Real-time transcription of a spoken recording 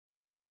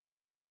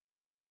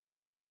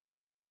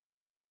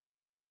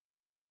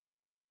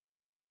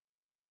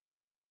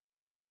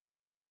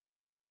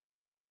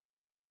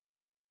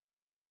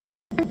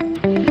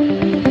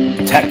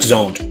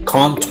TechZONEd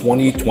Con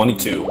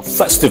 2022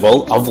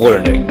 Festival of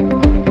Learning.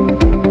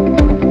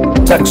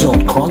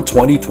 TechZONEd Con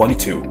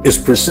 2022 is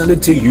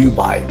presented to you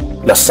by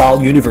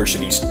LaSalle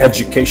University's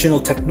Educational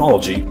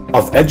Technology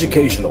of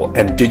Educational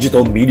and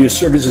Digital Media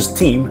Services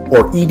Team,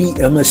 or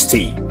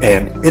EDMST,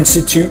 and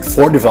Institute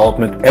for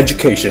Development,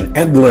 Education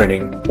and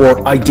Learning,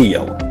 or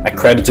IDEAL,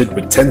 accredited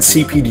with 10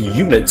 CPD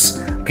units,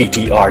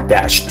 PTR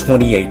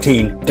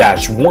 2018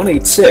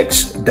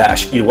 186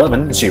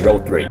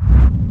 1103.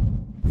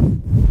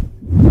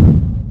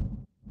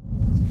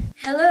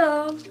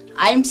 Hello,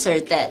 I'm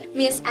Certain.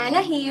 Miss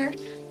Anna here.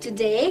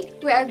 Today,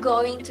 we are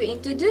going to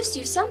introduce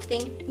you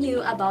something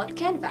new about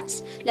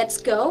Canvas.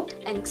 Let's go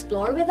and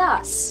explore with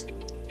us.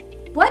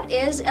 What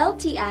is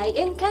LTI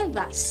in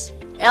Canvas?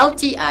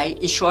 LTI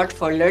is short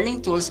for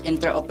Learning Tools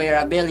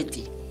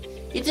Interoperability.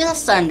 It is a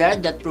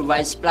standard that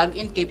provides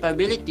plug-in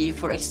capability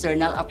for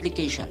external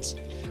applications.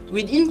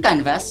 Within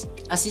Canvas,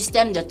 a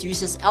system that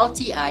uses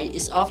LTI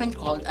is often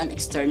called an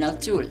external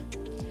tool.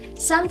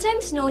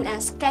 Sometimes known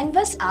as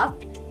Canvas App,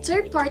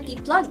 third-party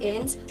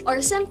plugins,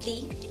 or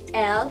simply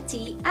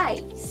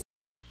LTIs.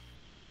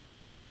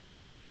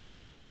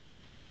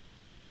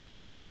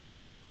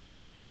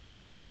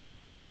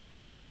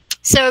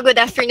 So good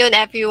afternoon,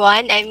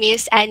 everyone. I'm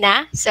Miss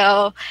Anna.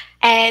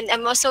 And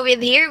I'm also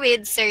here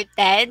with Sir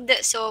Ted.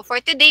 So for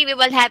today, we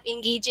will have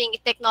engaging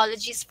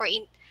technologies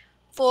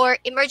for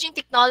emerging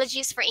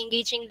technologies for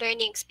engaging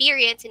learning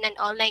experience in an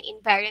online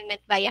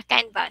environment via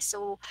Canvas.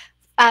 So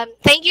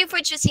thank you for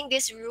choosing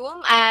this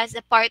room as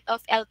a part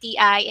of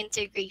LTI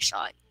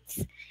integrations.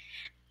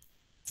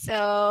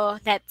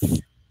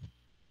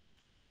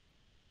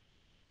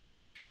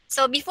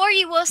 So before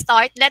you will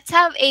start, let's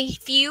have a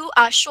few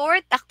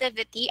short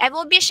activity. I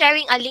will be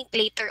sharing a link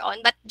later on,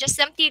 but just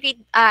simply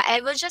read.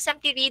 I will just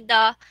simply read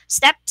the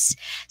steps.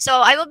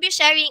 So I will be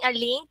sharing a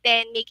link.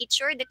 Then make it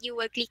sure that you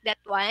will click that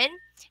one,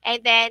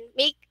 and then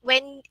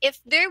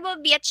if there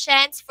will be a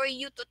chance for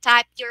you to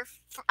type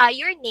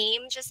your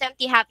name, just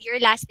simply have your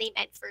last name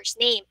and first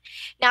name.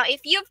 Now,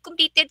 if you've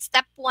completed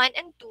step 1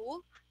 and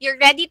 2, you're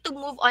ready to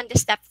move on to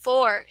step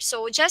 4.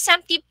 So just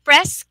simply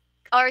press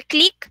or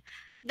click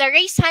the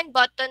raise hand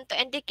button to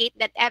indicate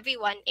that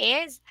everyone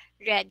is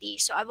ready.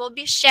 So I will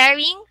be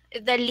sharing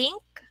the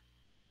link.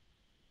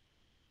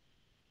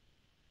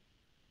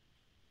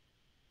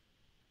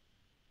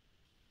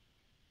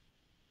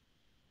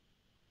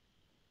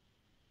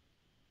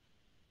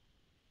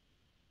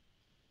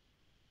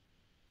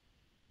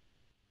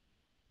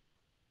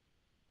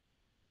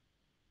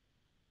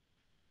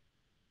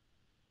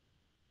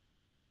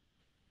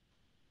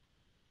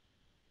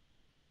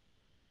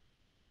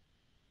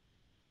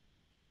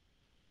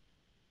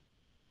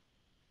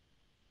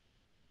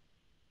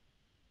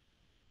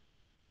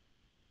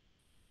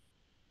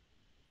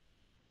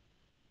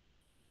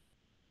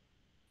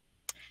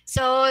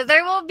 So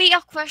there will be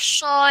a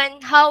question,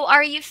 how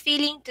are you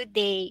feeling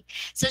today?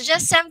 So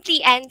just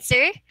simply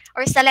answer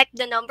or select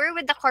the number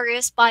with the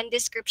corresponding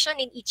description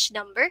in each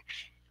number.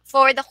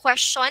 For the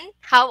question,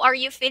 how are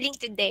you feeling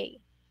today?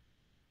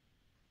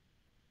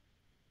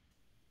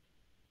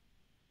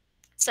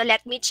 So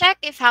let me check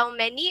if how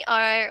many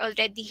are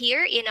already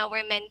here in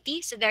our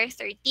Menti. So there are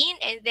 13,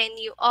 and then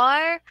you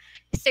are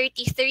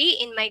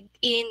 33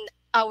 in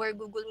our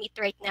Google Meet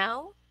right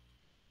now.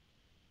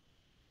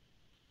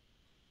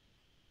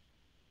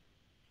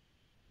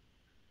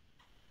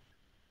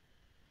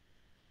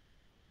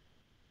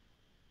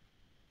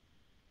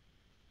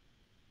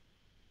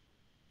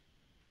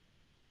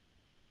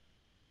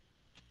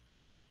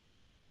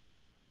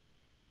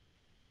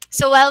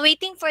 So while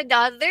waiting for the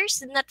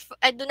others, do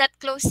not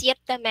close yet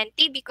the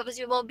Menti because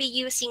we will be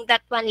using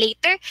that one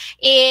later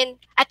in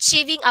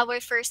achieving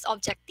our first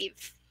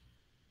objective.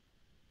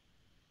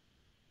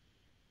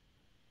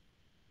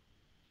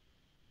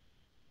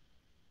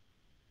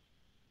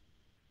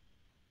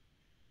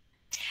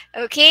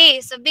 Okay,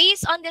 so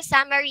based on the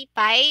summary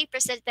pie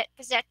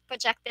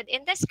projected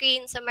in the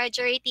screen, so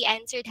majority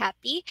answered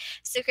happy.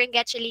 So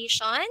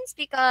congratulations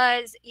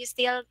because you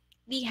still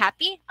be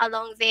happy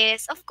along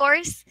this. Of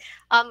course,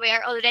 we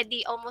are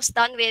already almost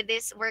done with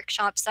this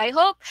workshop. So I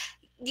hope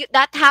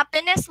that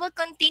happiness will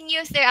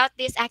continue throughout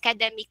this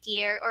academic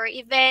year or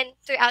even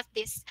throughout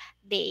this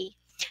day.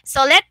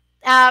 So let's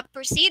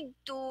proceed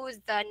to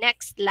the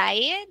next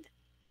slide.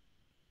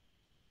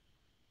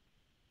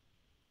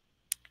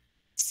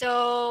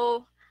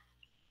 So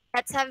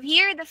let's have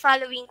here the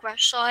following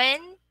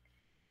question.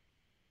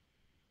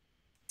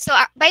 So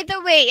by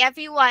the way,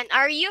 everyone,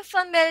 are you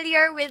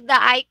familiar with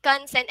the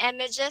icons and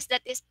images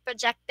that is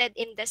projected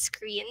in the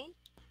screen?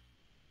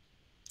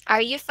 Are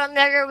you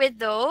familiar with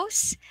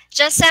those?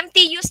 Just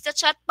simply use the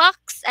chat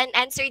box and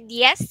answer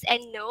yes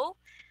and no.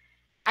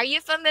 Are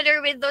you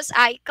familiar with those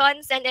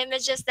icons and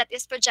images that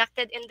is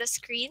projected in the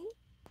screen?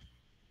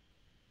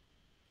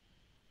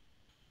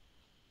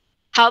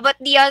 How about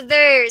the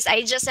others?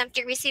 I just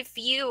simply receive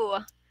few.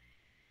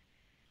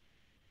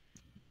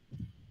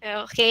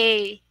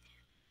 Okay.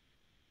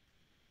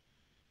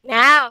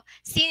 Now,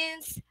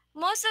 since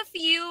most of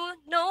you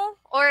know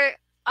or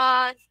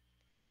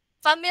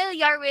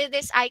familiar with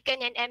this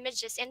icon and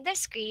images in the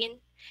screen?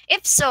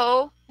 If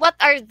so, what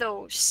are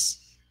those?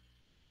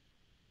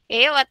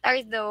 Okay, what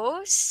are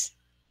those?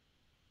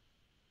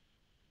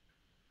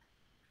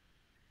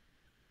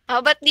 How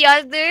about the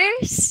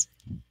others?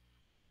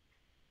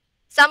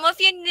 Some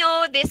of you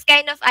know this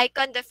kind of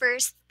icon, the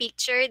first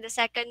picture, the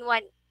second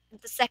one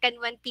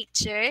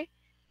picture.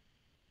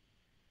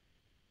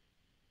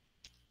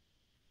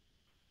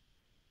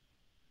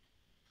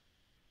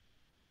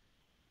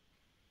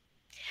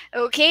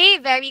 Okay,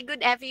 very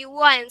good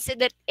everyone. So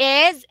that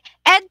is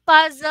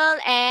Edpuzzle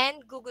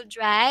and Google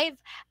Drive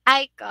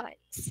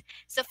icons.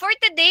 So for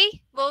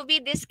today, we'll be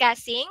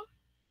discussing,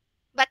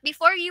 but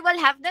before you will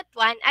have that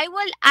one, I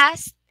will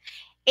ask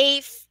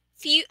a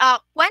few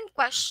one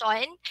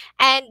question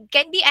and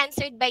can be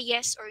answered by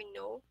yes or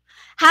no.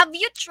 Have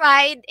you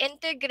tried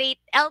integrate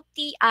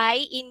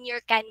LTI in your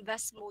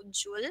Canvas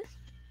module?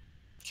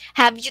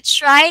 Have you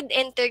tried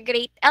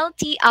integrate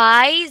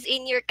LTIs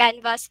in your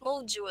Canvas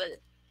module?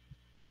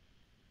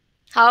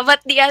 How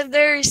about the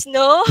others?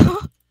 No?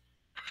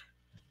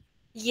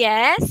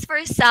 Yes,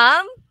 for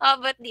some. How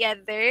about the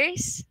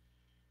others?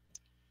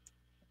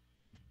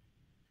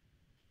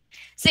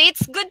 So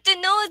it's good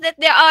to know that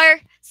there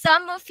are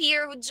some of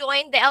you who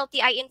joined the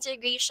LTI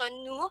integration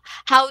knew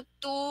how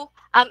to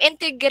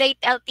integrate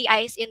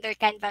LTIs in their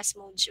Canvas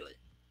module.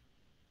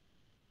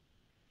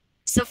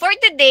 So for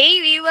today,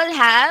 we will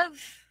have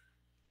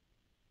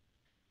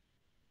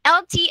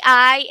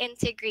LTI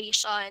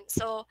integration.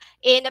 So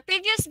in a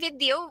previous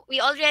video, we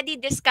already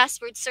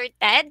discussed with Sir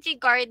Ted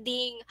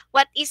regarding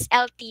what is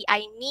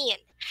LTI mean.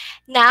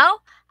 Now,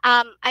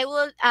 I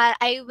will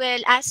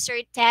ask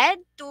Sir Ted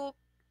to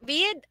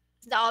read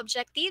the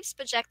objectives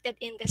projected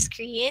in the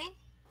screen.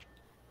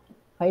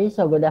 Okay,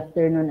 so good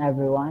afternoon,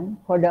 everyone.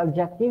 For the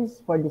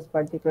objectives for this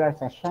particular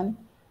session,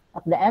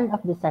 at the end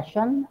of the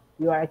session,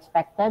 you are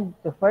expected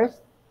to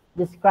first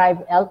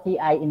describe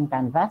LTI in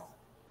Canvas.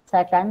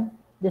 Second,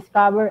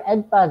 discover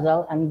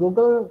Edpuzzle and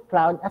Google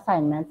Cloud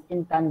assignments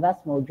in Canvas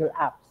module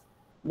apps.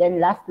 Then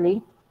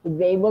lastly, to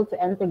be able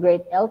to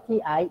integrate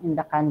LTI in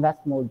the Canvas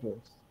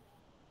modules.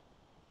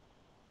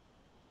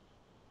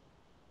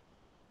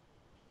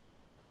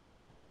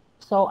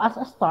 So as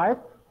a start,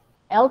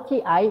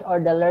 LTI or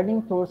the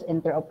Learning Tools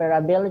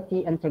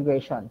Interoperability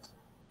Integrations.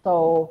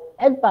 So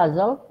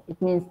Edpuzzle, it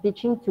means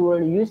teaching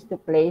tool used to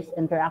place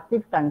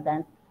interactive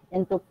content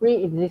into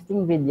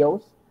pre-existing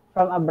videos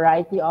from a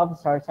variety of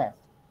sources.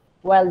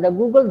 While the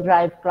Google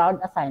Drive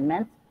Cloud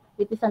Assignment,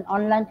 it is an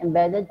online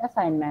embedded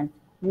assignment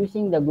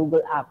using the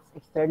Google Apps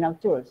external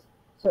tools.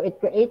 So it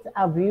creates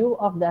a view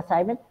of the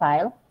assignment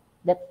file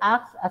that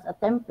acts as a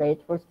template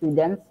for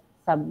students'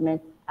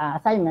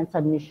 assignment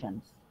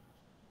submissions.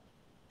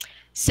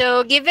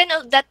 So given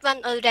that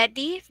one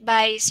already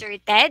by Sir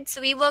Ted, so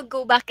we will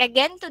go back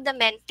again to the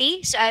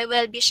Menti. So I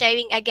will be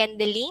sharing again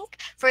the link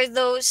for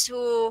those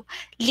who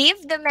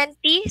leave the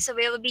Menti. So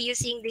we will be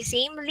using the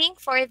same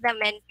link for the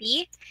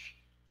Menti.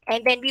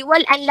 And then we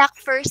will unlock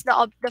first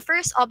the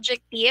first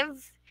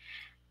objective.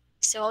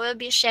 So I will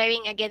be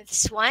sharing again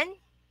this one.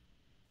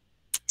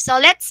 So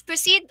let's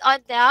proceed on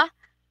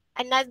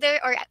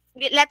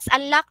let's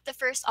unlock the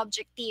first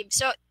objective.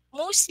 So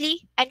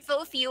mostly, and for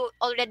of you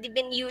already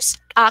been used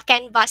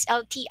Canvas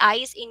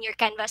LTIs in your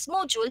Canvas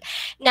module.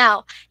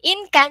 Now,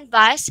 in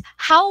Canvas,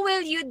 how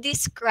will you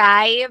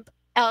describe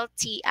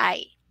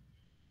LTI?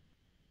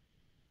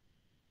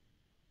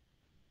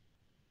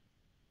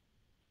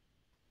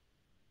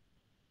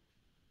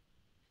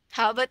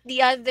 How about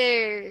the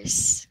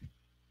others?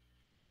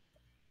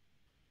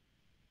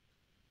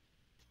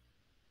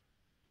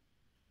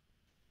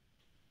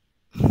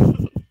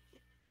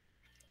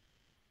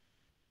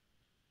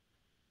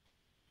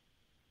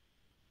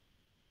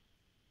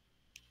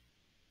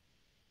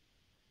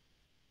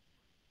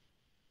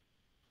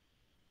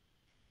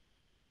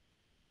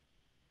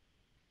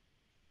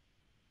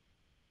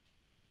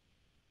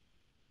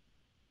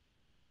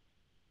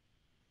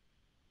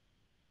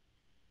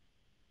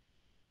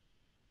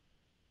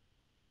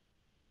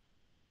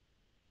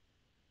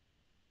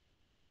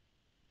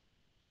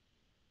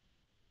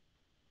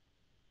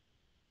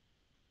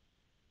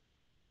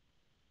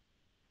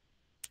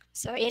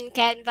 So in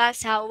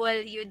Canvas, how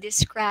will you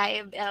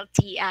describe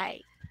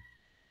LTI?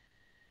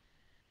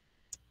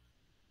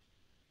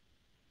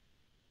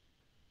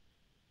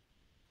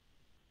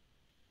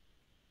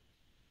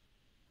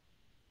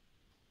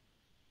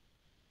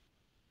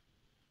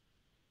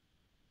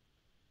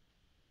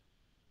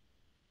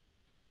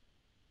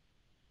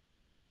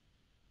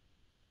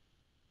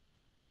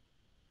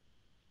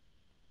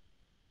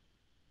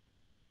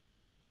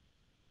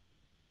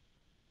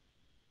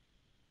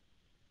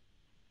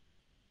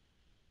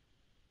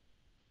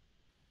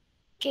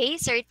 Okay,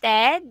 Sir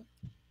Ted?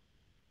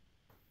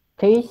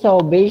 Okay, so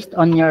based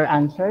on your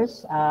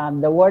answers,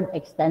 the word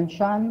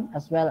extension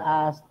as well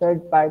as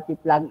third-party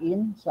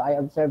plugin, so I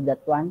observed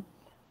that one.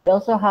 We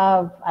also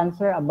have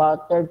answer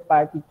about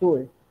third-party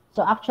tool.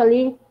 So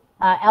actually,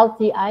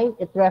 LTI,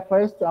 it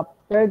refers to a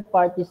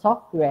third-party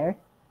software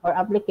or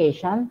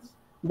applications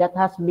that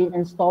has been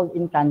installed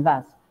in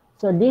Canvas.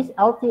 So these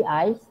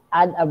LTIs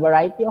add a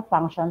variety of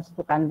functions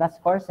to Canvas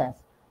courses,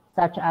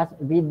 such as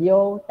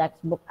video,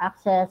 textbook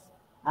access,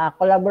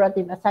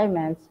 collaborative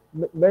assignments,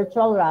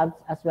 virtual labs,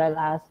 as well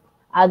as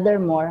other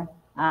more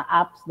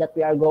apps that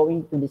we are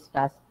going to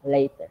discuss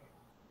later.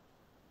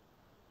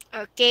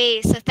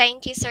 Okay, so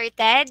thank you, Sir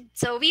Ted.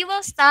 So we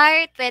will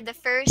start with the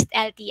first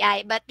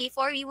LTI. But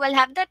before we will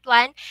have that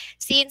one,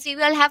 since we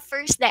will have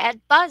first the Ed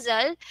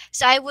puzzle,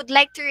 so I would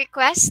like to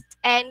request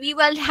and we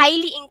will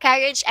highly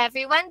encourage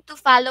everyone to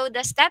follow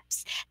the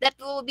steps that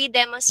will be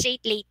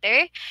demonstrate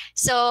later.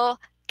 So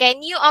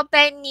can you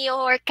open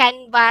your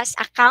Canvas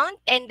account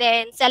and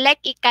then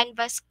select a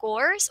Canvas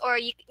course, or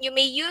you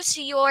may use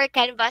your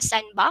Canvas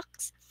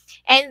sandbox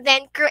and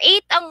then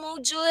create a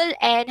module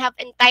and have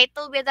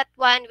entitled with that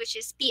one, which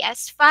is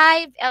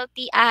PS5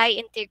 LTI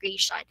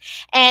integration.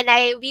 And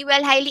we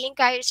will highly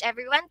encourage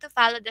everyone to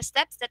follow the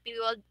steps that we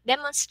will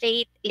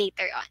demonstrate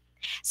later on.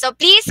 So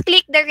please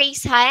click the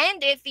raise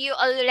hand if you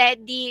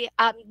already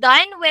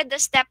done with the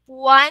step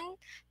 1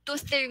 to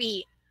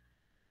 3.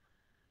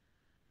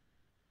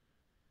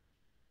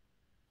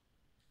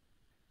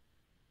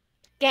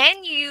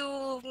 Again,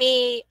 you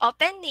may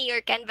open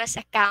your Canvas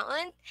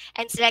account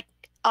and select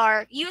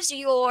or use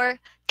your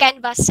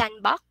Canvas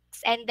sandbox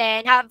and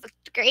then have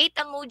to create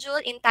a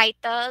module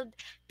entitled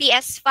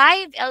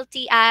PS5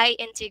 LTI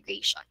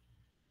integration.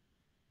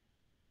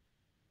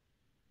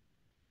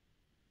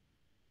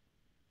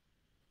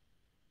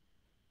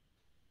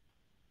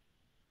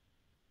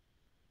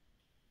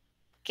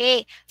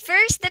 Okay,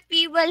 first that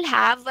we will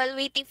have while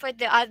waiting for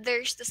the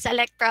others to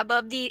select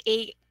probably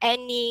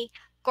any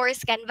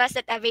course Canvas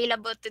that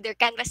available to their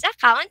Canvas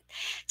account.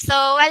 So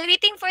while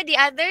waiting for the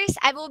others,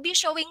 I will be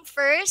showing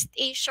first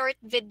a short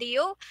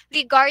video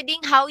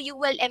regarding how you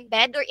will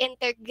embed or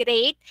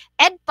integrate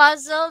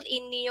Edpuzzle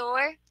in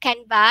your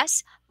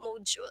Canvas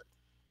module.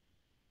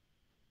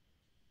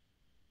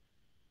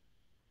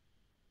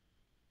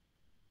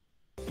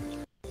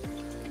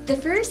 The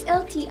first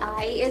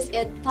LTI is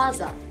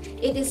Edpuzzle.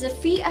 It is a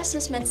free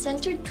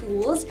assessment-centered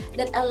tools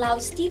that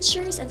allows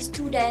teachers and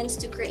students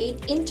to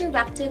create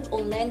interactive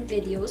online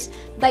videos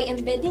by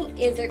embedding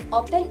either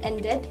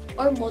open-ended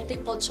or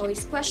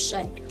multiple-choice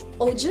question,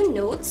 audio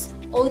notes,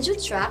 audio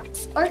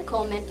tracks, or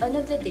comment on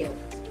a video.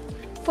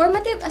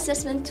 Formative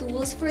assessment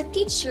tools for a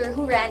teacher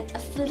who ran a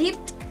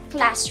flipped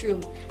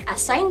classroom,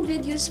 assign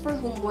videos for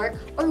homework,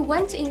 or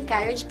want to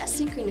encourage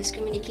asynchronous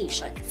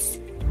communications.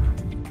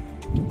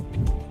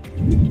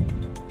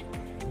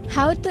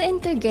 How to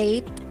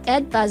integrate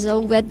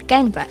Edpuzzle with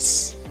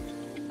Canvas.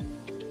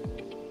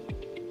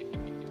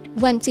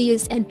 Want to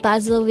use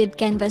Edpuzzle with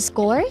Canvas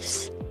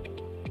course?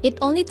 It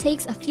only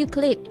takes a few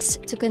clicks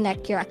to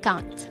connect your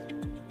account.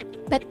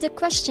 But the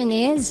question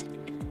is,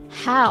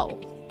 how?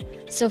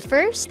 So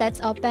first,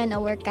 let's open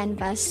our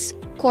Canvas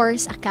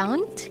course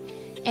account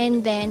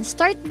and then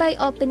start by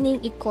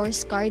opening a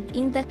course card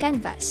in the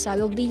Canvas. So I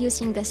will be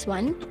using this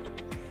one.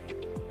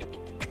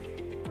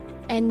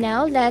 And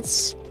now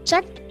let's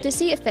check to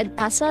see if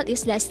Edpuzzle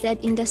is listed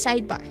in the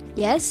sidebar.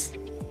 Yes?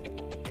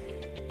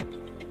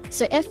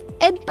 So if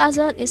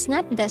Edpuzzle is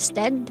not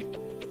listed,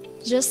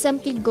 just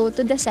simply go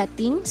to the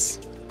settings,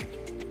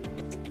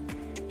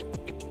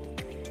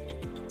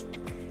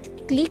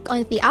 click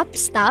on the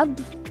Apps tab,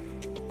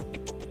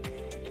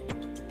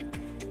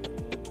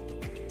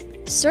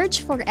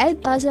 search for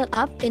Edpuzzle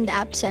app in the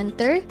App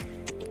Center,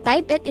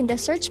 type it in the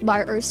search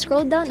bar or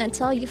scroll down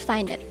until you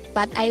find it,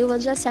 but I will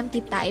just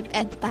simply type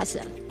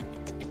Edpuzzle.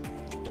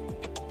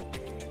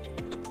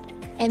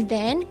 And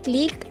then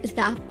click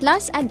the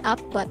plus add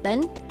up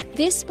button.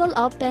 This will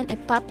open a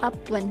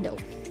pop-up window.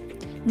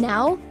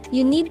 Now,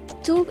 you need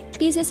two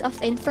pieces of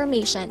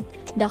information,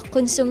 the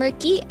consumer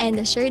key and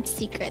the shared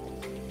secret.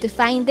 To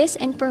find this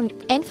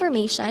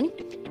information,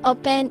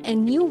 open a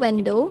new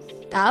window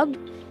tab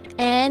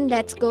and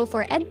let's go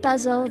for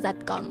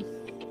edpuzzle.com.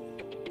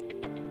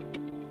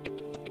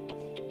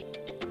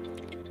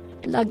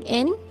 Log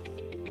in.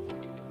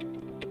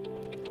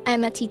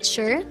 I'm a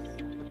teacher.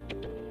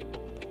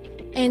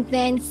 And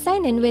then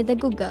sign in with the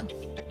Google.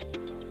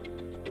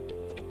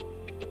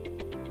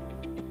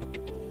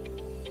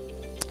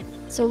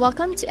 So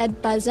welcome to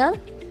Edpuzzle.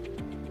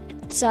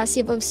 So as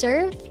you've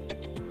observed,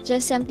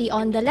 just simply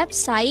on the left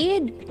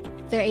side,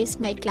 there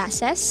is my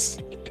classes.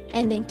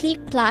 And then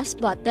click plus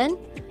button,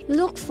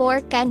 look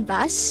for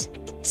Canvas,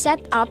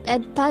 set up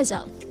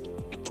Edpuzzle.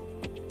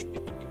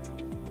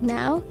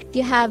 Now,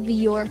 you have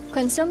your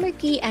consumer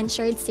key and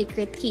shared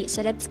secret key.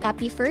 So let's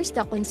copy first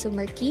the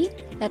consumer key.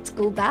 Let's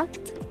go back.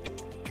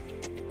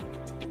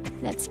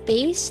 Let's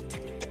paste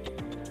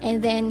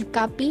and then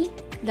copy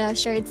the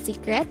shared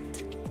secret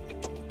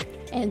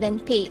and then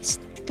paste.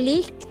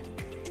 Click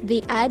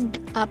the add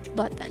up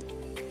button.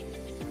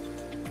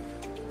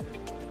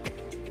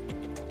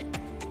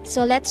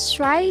 So let's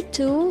try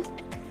to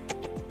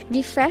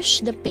refresh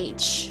the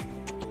page.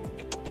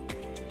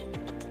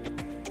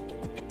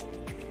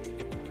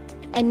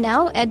 And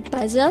now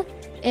Edpuzzle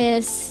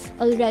is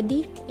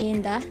already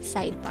in the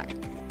sidebar.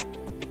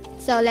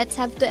 So let's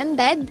have to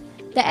embed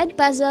the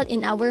Edpuzzle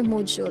in our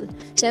module.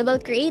 So I will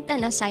create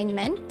an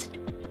assignment.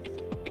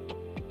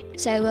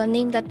 So I will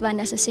name that one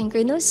as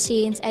asynchronous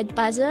since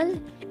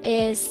Edpuzzle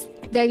is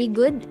very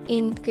good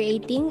in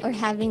creating or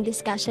having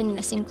discussion in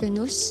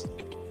asynchronous.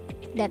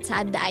 Let's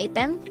add the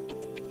item.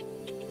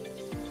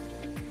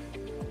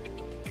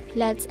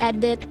 Let's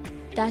edit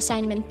the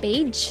assignment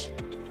page.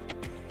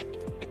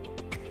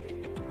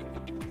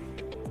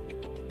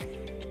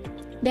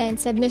 Then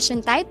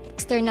submission type,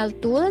 external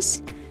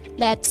tools.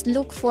 Let's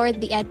look for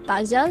the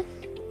Edpuzzle.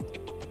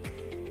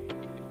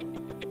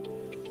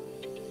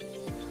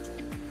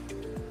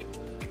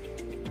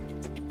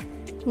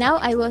 Now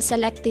I will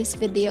select this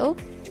video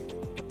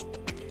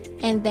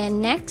and then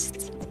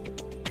next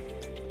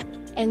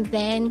and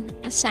then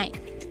assign.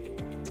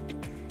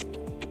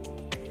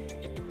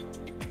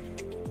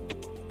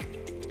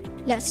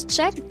 Let's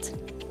check.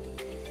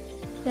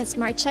 Let's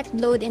mark check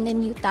load in the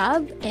new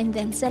tab and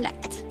then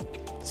select.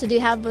 So do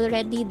you have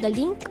already the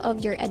link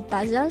of your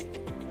Edpuzzle?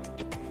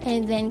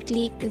 And then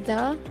click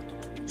the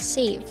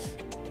save.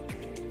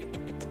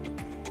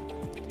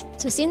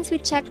 So since we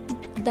checked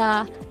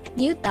the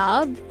new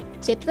tab,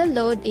 so it will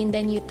load in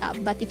the new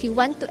tab. But if you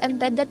want to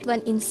embed that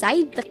one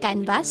inside the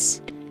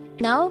canvas,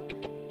 now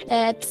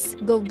let's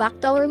go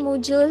back to our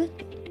module,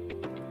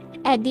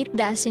 edit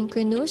the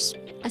asynchronous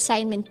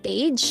assignment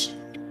page,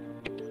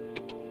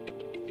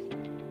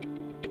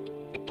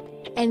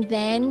 and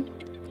then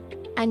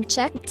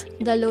unchecked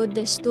the load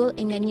this tool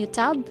in the new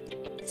tab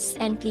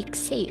and click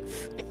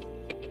save.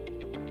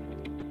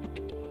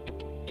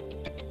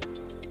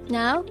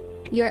 Now,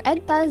 your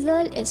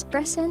Edpuzzle is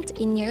present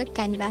in your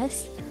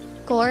Canvas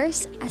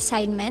course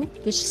assignment,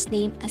 which is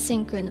named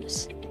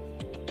asynchronous.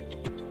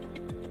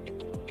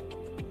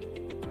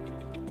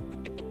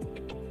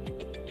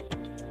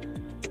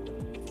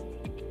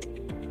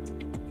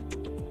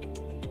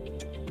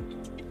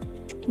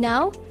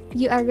 Now,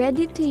 you are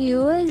ready to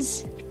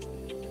use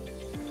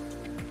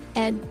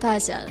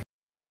Edpuzzle.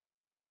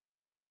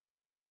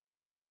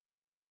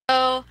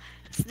 So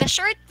the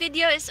short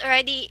video is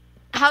already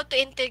how to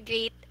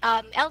integrate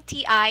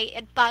LTI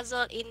and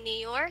puzzle in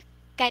your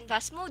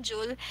Canvas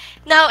module.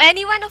 Now,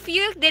 any one of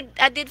you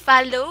did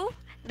follow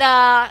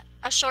the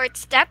a short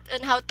step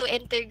on how to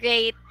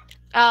integrate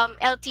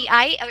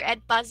LTI or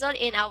Edpuzzle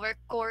in our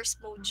course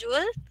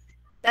module?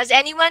 Does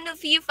any one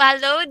of you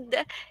followed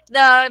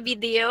the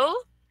video?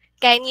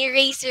 Can you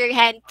raise your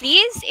hand,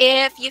 please,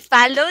 if you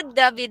followed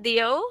the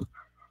video?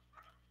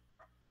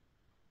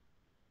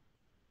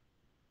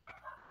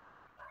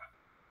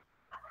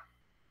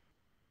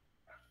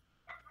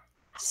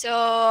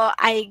 So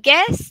I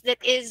guess that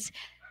is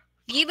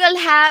we will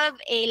have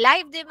a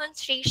live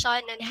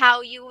demonstration on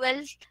how you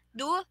will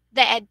do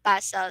the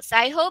Edpuzzle. So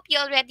I hope you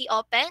already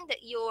opened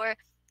your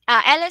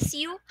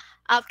LSU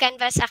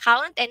Canvas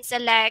account and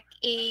select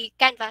a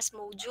Canvas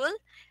module,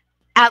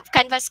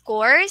 Canvas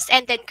course,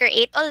 and then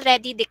create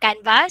already the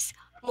Canvas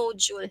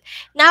module.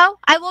 Now,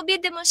 I will be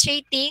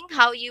demonstrating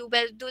how you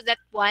will do that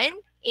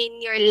one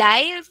in your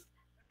live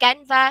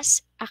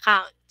Canvas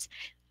account.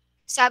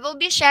 So I will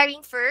be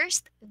sharing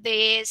first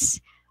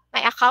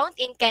my account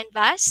in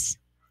Canvas.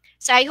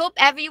 So I hope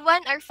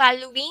everyone are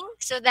following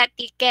so that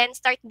you can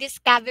start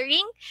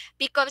discovering,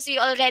 because we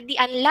already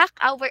unlock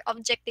our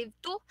objective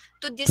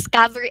to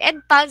discover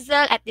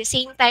Edpuzzle at the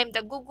same time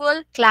the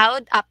Google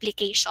Cloud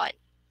application.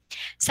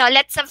 So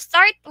let's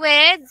start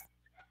with,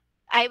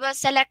 I will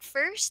select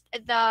first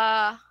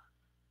the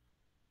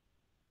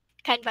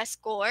Canvas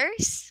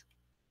course.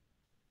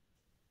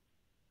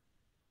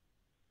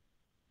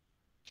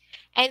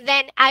 And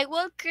then I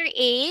will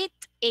create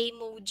a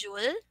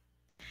module.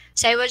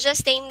 So I will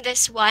just name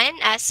this one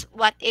as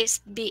what is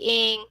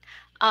being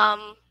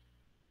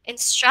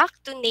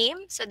instruct to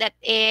name. So that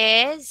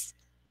is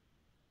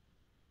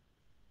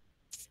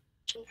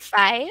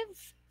 5,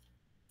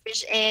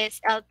 which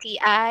is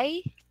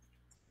LTI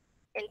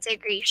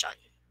integration.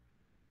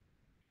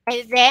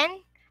 And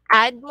then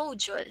add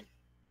module.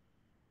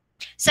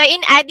 So in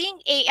adding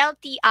a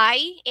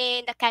LTI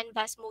in the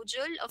Canvas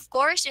module, of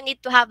course, you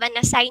need to have an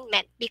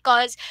assignment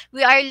because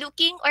we are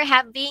looking or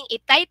having a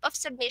type of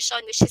submission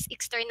which is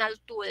external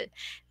tool.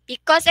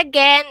 Because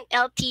again,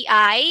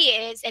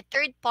 LTI is a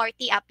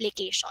third-party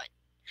application.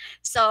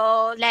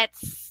 So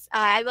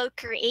I will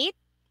create.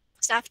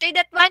 So after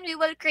that one, we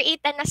will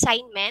create an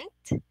assignment.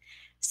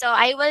 So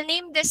I will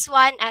name this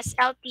one as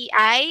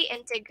LTI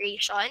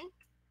integration.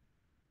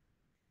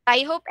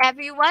 I hope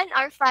everyone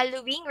are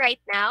following right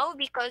now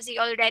because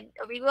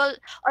we will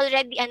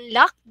already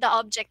unlock the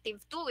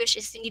objective 2, which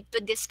is you need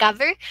to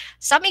discover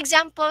some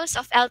examples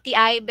of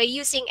LTI by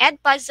using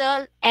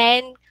Edpuzzle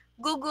and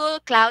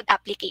Google Cloud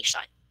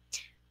application.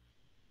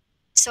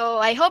 So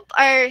I hope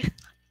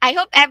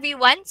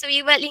everyone, so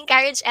we will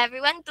encourage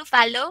everyone to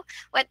follow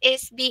what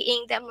is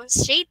being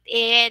demonstrated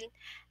in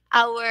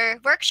our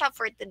workshop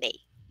for today.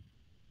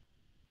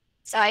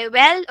 So we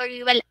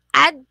will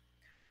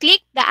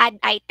click the add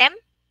item.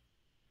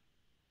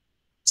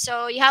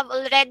 So you have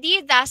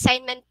already the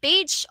assignment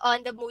page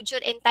on the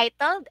module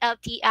entitled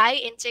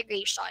LTI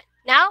integration.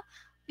 Now,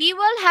 we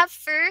will have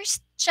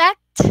first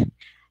checked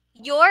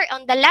your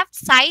on the left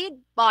side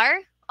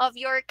bar of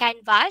your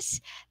canvas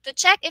to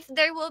check if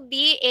there will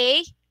be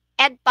a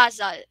ed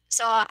puzzle.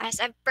 So as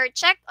I've per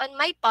checked on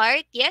my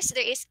part, yes,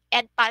 there is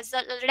ed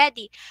puzzle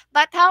already.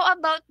 But how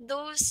about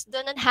those do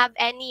not have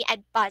any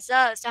ed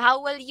puzzle? So how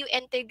will you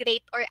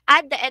integrate or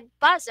add the ed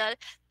puzzle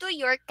to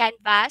your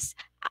canvas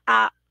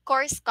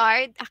course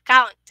card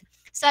account?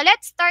 So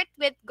let's start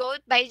with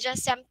Goat by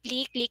just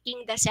simply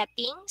clicking the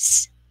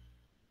settings.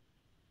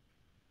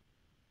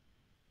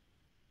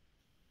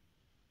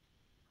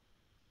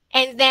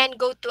 And then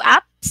go to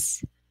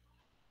apps.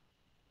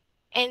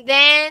 And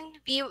then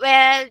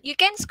you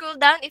can scroll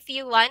down if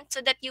you want so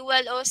that you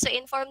will also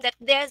inform that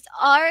there's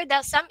are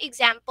the some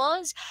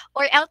examples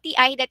or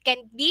LTI that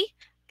can be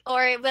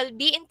or will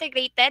be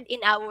integrated in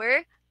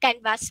our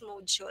Canvas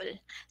module.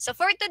 So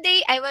for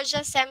today, I will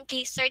just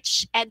simply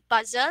search Ed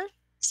Puzzle.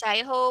 So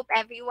I hope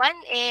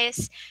everyone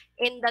is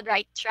in the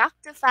right track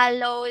to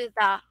follow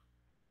the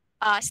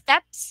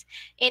steps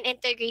in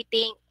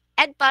integrating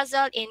Ed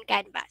Puzzle in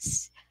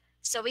Canvas.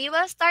 So we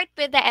will start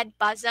with the Ed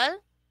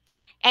Puzzle.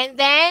 And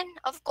then,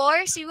 of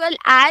course, you will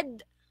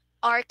add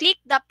or click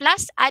the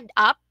plus add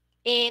up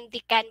in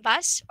the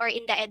canvas or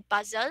in the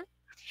Edpuzzle.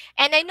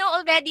 And I know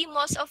already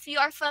most of you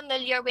are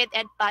familiar with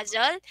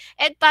Edpuzzle.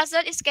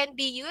 Edpuzzle can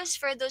be used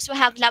for those who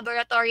have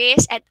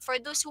laboratories and for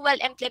those who will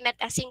implement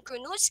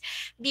asynchronous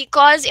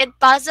because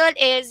Edpuzzle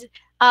is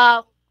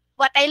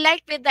what I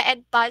like with the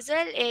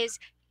Edpuzzle is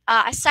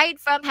aside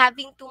from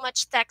having too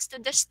much text to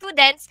the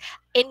students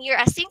in your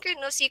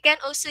asynchronous, you can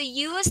also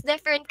use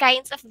different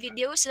kinds of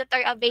videos that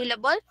are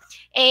available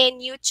in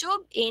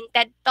YouTube, in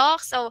TED Talk.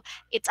 So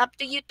it's up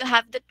to you to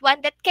have that one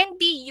that can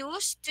be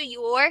used to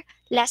your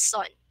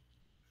lesson.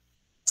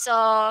 So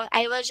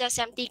I will just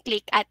simply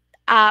click at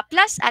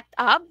plus at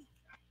up.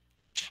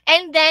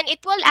 And then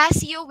it will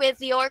ask you with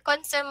your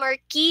consumer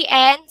key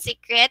and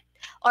secret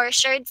or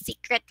shared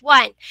secret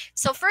one.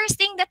 So first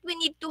thing that we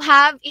need to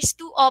have is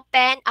to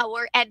open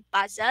our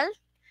Edpuzzle.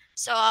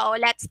 So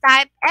let's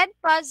type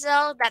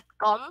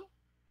edpuzzle.com.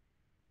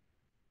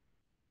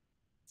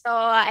 So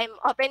I'm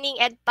opening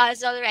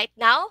Edpuzzle right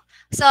now.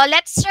 So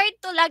let's try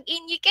to log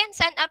in. You can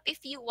sign up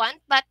if you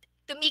want, but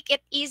to make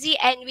it easy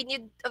and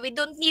we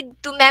don't need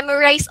to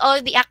memorize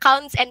all the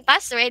accounts and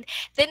password,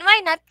 then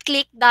why not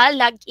click the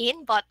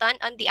login button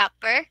on the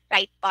upper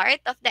right part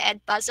of the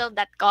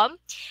edpuzzle.com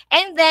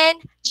and then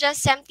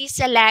just simply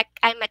select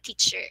I'm a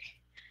teacher.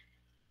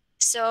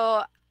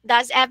 So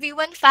does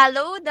everyone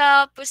follow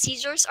the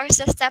procedures or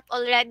the step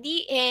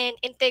already in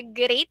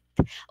integrate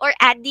or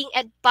adding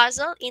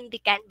Edpuzzle in the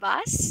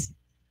canvas?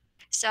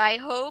 So I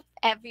hope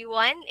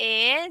everyone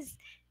is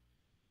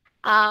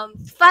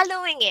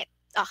following it.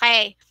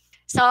 Okay.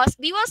 So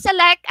we will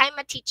select I'm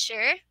a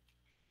teacher.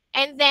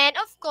 And then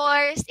of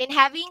course, in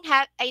having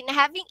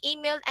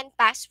email and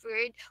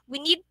password, we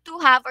need to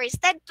have or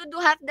instead to do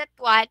have that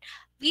one,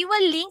 we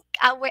will link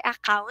our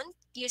account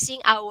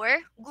using our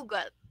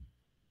Google.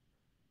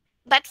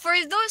 But for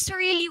those who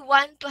really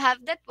want to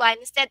have that one,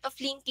 instead of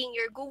linking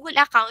your Google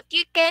account,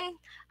 you can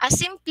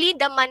simply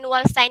the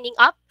manual signing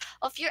up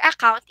of your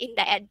account in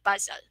the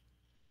Edpuzzle.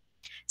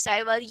 So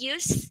I will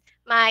use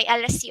my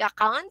LSU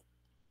account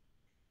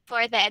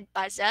for the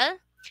Edpuzzle.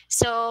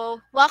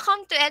 So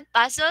welcome to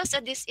Edpuzzle.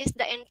 So this is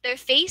the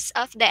interface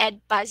of the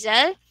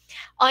Edpuzzle.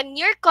 On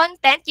your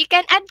content, you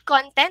can add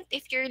content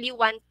if you really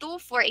want to.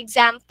 For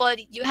example,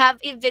 you have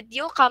a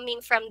video coming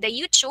from the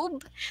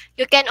YouTube.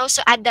 You can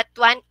also add that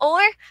one,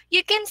 or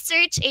you can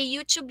search a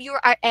YouTube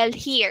URL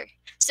here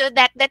so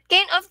that that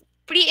kind of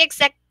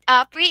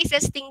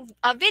pre-existing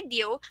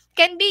video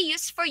can be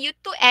used for you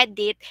to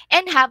edit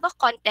and have a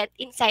content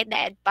inside the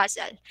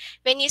Edpuzzle.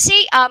 When you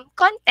say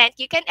content,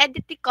 you can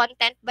edit the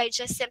content by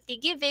just simply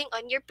giving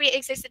on your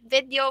pre-existing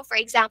video, for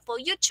example,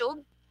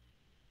 YouTube.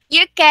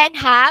 You can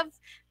have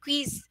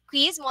quiz,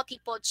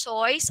 multiple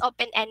choice,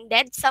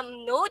 open-ended,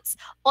 some notes,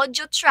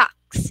 audio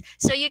tracks.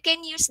 So you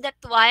can use that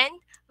one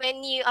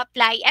when you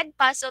apply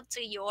Edpuzzle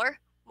to your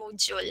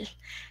module.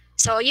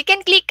 So you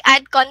can click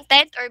add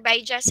content or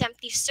by just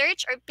simply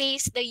search or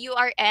paste the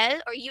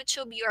URL or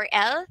YouTube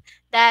URL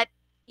that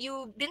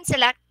you've been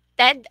selected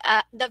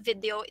the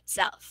video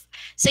itself.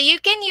 So you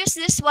can use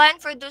this one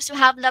for those who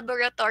have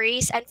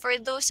laboratories and for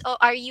those who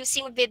are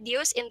using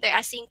videos in their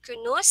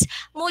asynchronous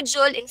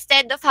module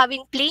instead of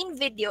having plain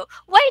video.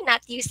 Why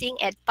not using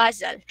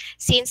Edpuzzle?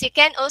 Since you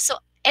can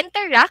also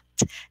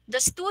interact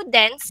the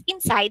students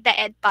inside the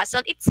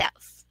Edpuzzle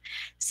itself.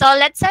 So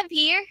let's have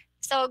here.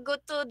 So go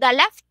to the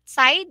left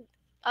side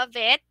of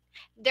it.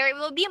 There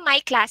will be my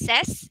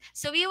classes.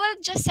 So we will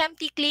just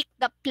simply click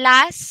the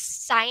plus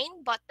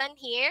sign button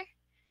here.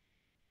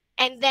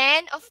 And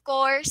then, of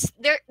course,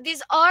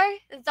 these are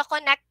the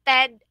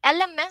connected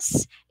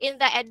elements in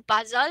the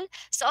Edpuzzle.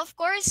 So, of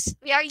course,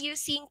 we are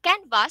using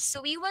Canvas.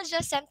 So, we will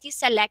just simply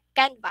select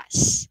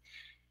Canvas.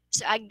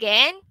 So,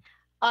 again,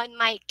 on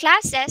my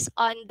classes,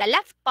 on the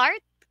left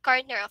part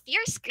corner of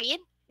your screen,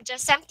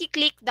 just simply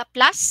click the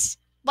plus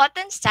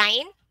button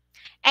sign.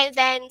 And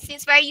then,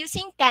 since we're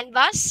using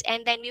Canvas,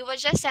 and then we will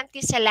just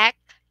simply select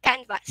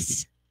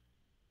canvas.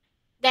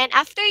 Then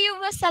after you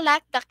will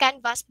select the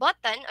canvas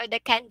button or the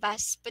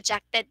canvas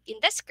projected in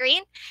the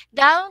screen,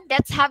 now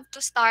let's have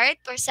to start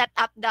or set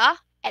up the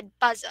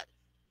Edpuzzle.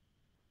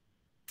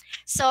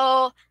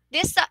 So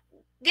this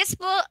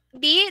will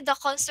be the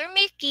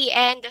consumer key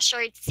and the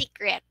short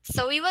secret.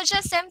 So we will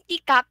just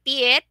simply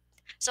copy it.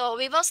 So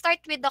we will start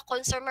with the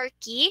consumer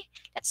key.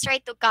 Let's try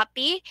to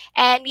copy,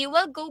 and we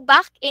will go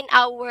back in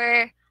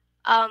our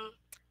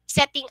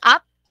setting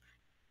up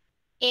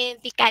in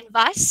the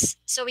canvas.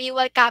 So we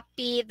will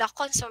copy the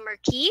consumer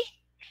key,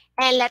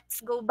 and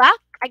let's go back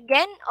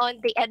again on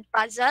the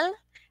Edpuzzle.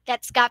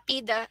 Let's copy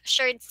the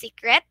shared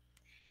secret,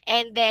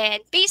 and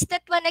then paste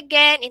that one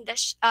again in the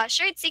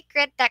shared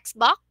secret text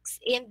box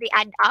in the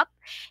add up,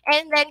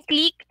 and then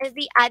click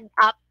the add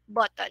up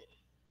button.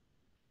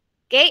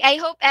 Okay, I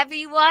hope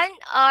everyone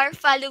are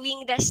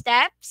following the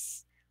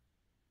steps.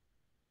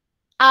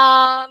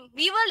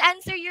 We will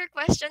answer your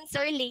questions,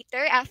 sir,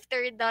 later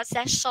after the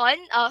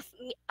session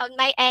on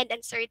my end and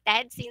Sir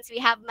Ted, since we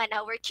have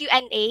our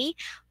Q&A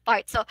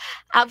part. So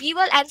we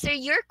will answer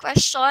your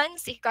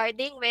questions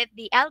regarding with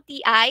the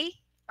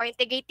LTI or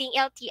integrating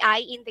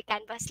LTI in the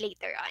Canvas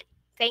later on.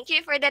 Thank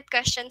you for that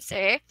question,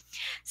 sir.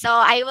 So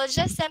I will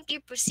just simply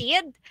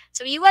proceed.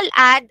 So we will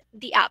add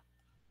the app.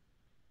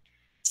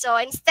 So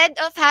instead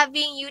of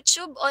having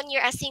YouTube on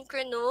your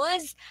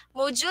asynchronous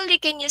module, you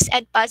can use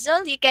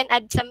Edpuzzle. You can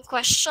add some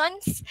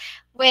questions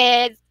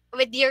with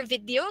your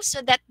video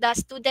so that the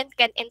student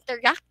can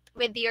interact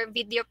with your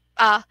video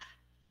on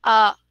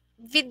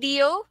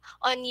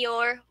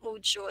your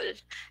module.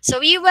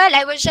 So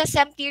I will just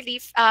simply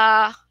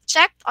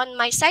check on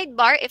my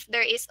sidebar if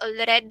there is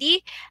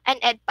already an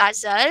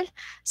Edpuzzle.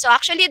 So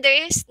actually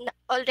there is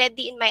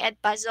already in my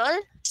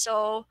Edpuzzle.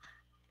 So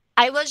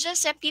I will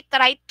just simply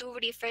try to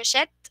refresh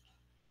it.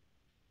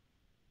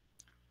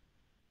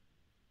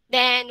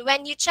 Then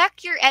when you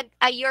check your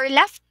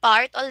left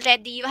part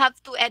already, you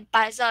have two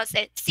Edpuzzles.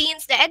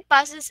 Since the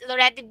Edpuzzles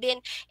already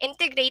been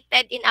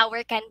integrated in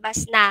our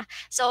Canvas na.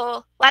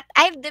 So what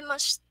I've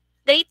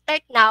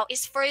demonstrated now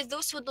is for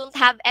those who don't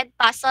have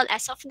Edpuzzle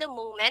as of the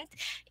moment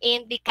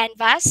in the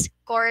Canvas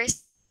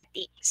course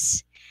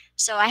settings.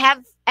 So I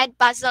have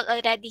Edpuzzle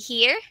already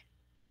here.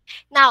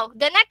 Now,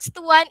 the next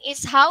one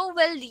is how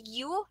will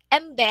you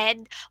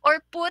embed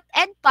or put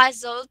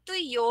Edpuzzle to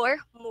your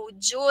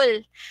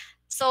module?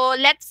 So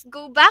let's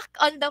go back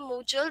on the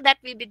module that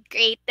we been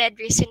created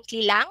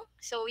recently lang.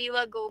 So we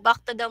will go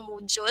back to the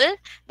module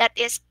that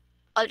is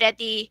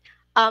already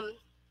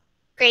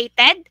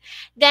created.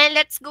 Then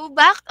let's go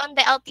back on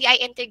the LTI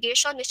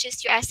integration, which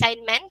is your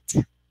assignment.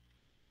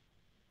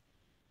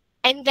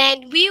 And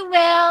then we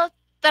will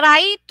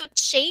try to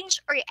change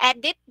or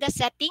edit the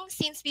settings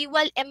since we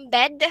will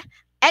embed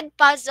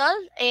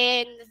Edpuzzle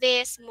in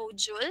this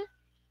module.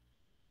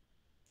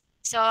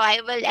 So I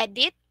will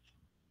edit.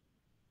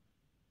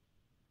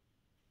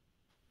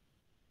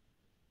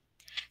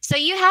 So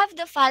you have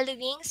the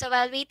following. So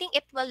while waiting,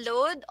 it will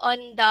load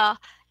on the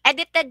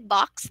edited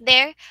box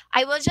there.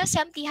 I will just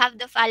simply have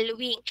the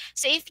following.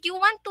 So if you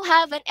want to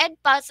have an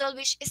Edpuzzle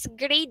which is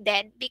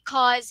graded,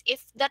 because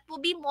if that will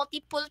be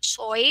multiple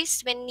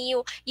choice when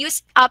you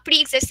use a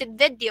pre-existing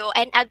video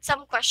and add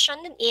some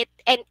question in it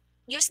and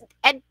use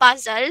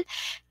Edpuzzle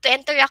to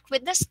interact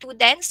with the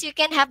students, you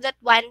can have that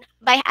one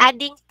by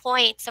adding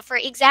points. So for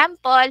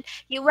example,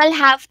 you will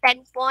have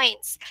 10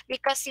 points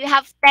because you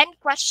have 10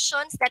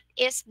 questions that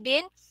is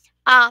been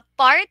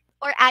part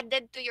or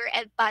added to your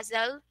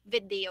Edpuzzle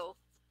video.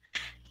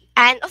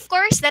 And of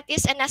course, that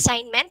is an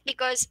assignment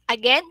because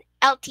again,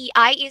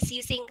 LTI is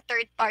using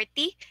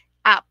third-party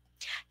app.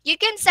 You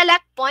can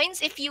select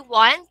points if you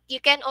want. You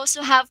can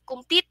also have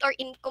complete or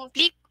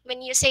incomplete.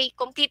 When you say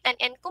complete and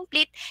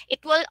incomplete,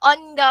 it will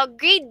on the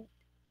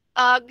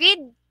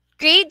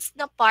grades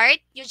na part,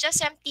 you just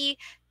simply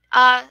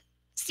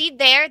see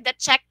there the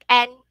check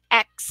and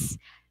X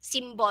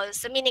symbols.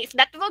 So meaning if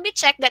that will be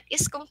checked, that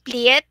is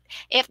complete.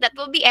 If that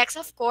will be X,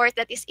 of course,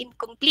 that is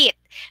incomplete.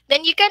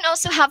 Then you can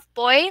also have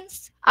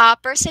points,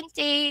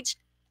 percentage,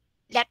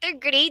 letter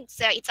grades.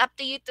 So it's up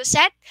to you to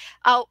set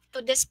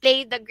to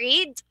display the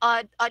grades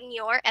on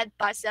your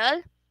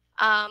Edpuzzle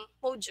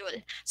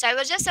module. So I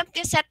will just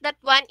simply set that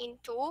one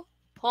into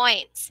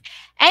points.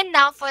 And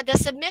now for the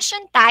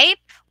submission type,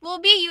 we'll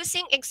be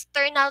using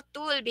external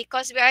tool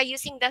because we are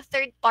using the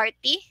third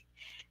party,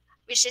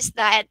 which is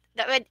the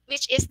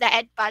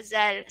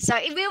Edpuzzle. So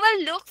if we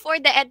will look for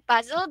the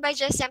Edpuzzle by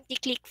just simply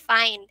click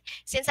find.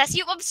 Since as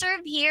you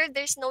observe here,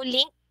 there's no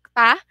link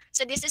pa.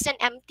 So this is an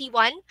empty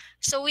one.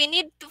 So we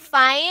need to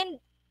find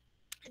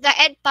the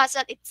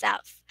Edpuzzle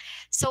itself.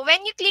 So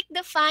when you click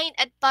the find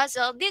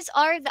Edpuzzle, these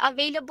are the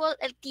available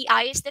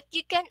LTIs that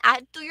you can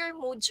add to your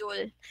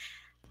module.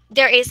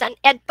 There is an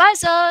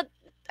Edpuzzle,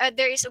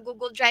 there is a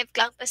Google Drive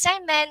Cloud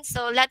assignment,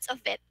 so lots of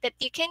it that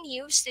you can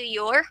use to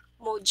your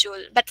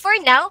module. But for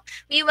now,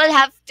 we will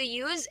have to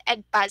use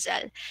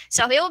Edpuzzle.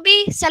 So we will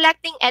be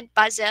selecting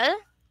Edpuzzle.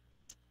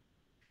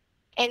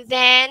 And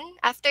then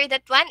after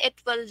that one, it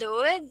will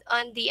load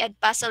on the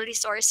Edpuzzle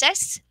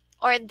resources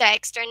or the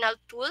external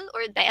tool,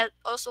 or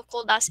also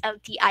called as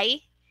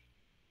LTI.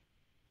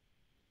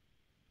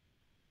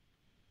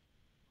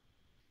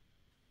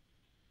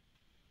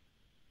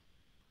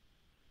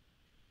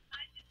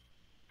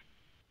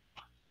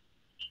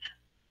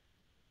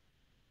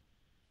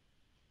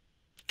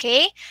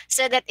 Okay,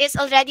 so that is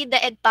already the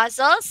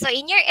Edpuzzle. So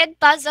in your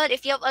Edpuzzle,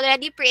 if you have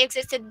already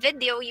pre-existed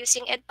video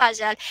using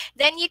Edpuzzle,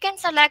 then you can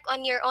select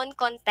on your own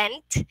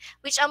content,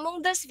 which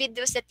among those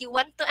videos that you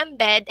want to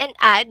embed and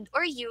add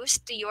or use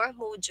to your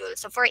module.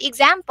 So for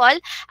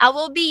example, I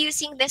will be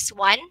using this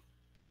one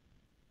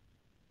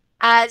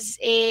as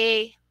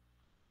a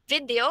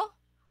video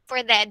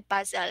for the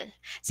Edpuzzle.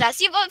 So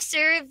as you've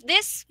observed,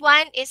 this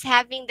one is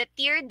having the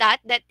tier dot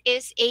that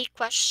is a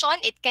question.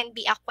 It can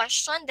be a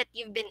question that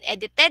you've been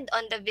edited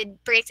on the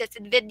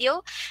pre-existed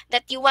video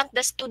that you want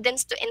the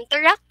students to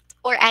interact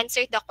or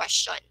answer the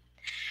question.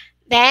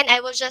 Then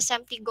I will just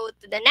simply go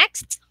to the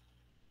next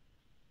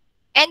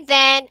and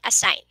then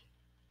assign.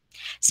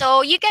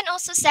 So you can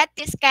also set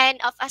this kind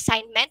of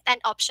assignment an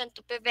option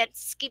to prevent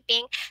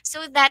skipping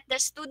so that the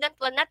student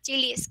will not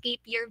really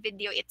skip your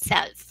video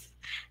itself.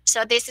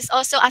 So this is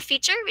also a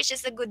feature which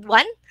is a good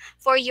one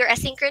for your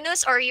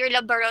asynchronous or your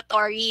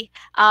laboratory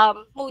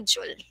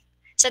module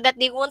so that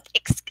they won't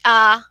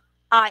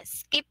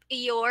skip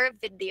your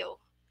video.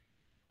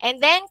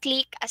 And then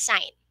click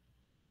assign.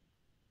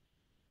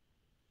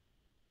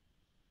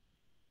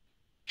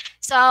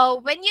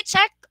 So when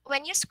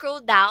you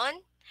scroll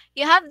down,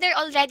 you have there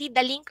already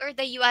the link or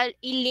the URL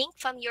link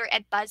from your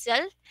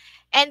Edpuzzle.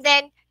 And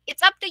then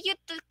it's up to you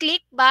to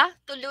click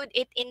to load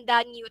it in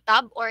the new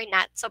tab or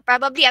not. So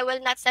probably I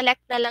will not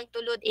select na lang to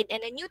load it in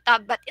a new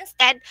tab, but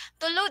instead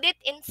to load it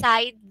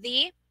inside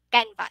the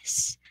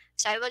canvas.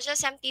 So I will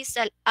just simply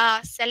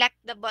select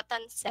the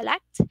button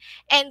select.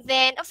 And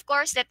then of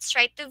course, let's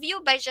try to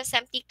view by just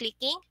simply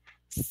clicking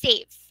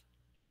save.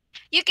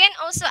 You can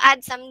also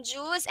add some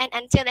dues and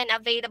until and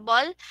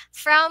available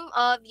from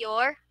of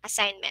your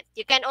assignment.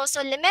 You can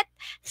also limit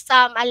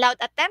some allowed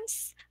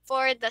attempts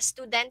for the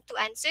student to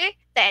answer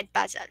the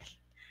Edpuzzle.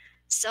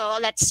 So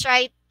let's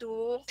try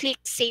to click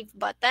save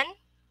button.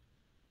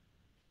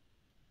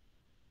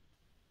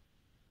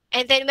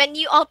 And then when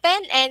you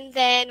open, and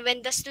then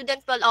when the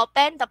student will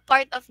open the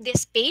part of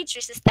this page,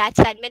 which is the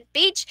assignment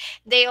page,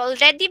 they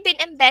already been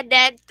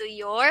embedded to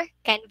your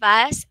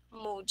Canvas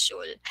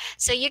module.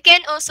 So you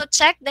can also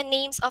check the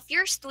names of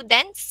your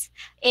students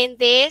in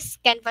this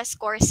Canvas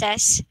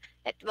courses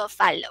that will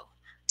follow.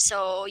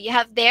 So you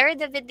have there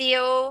the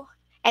video,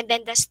 and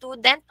then the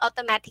student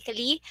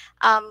automatically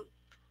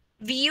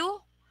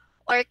view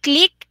or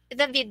click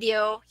the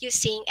video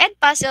using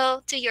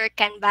Edpuzzle to your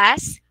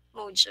Canvas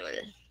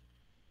module.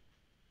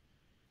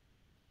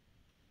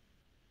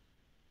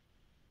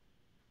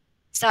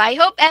 So I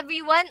hope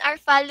everyone are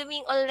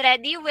following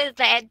already with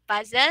the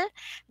Edpuzzle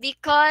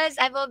because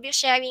I will be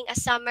sharing a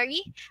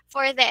summary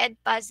for the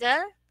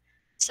Edpuzzle.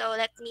 So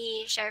let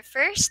me share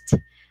first.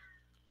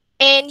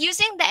 And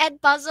using the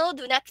Edpuzzle,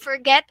 do not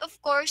forget, of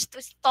course, to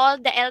install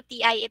the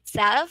LTI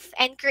itself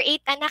and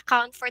create an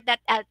account for that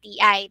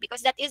LTI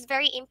because that is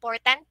very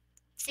important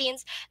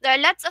since there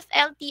are lots of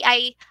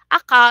LTI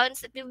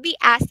accounts that will be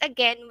asked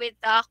again with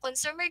the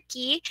consumer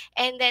key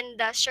and then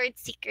the shared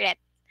secret.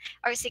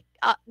 Or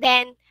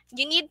then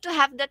you need to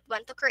have that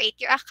one to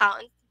create your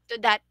account to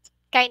that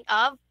kind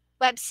of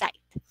website.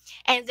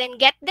 And then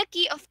get the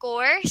key, of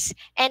course,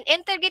 and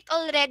enter it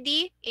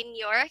already in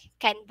your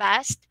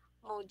Canvas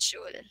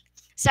module.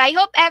 So I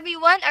hope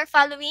everyone are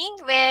following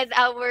with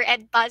our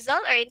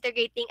Edpuzzle or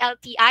integrating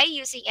LTI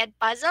using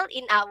Edpuzzle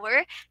in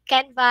our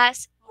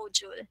Canvas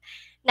module.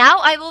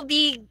 Now I will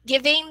be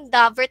giving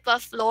the virtual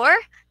floor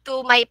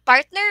to my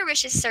partner,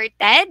 which is Sir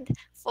Ted,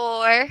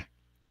 for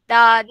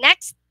the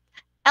next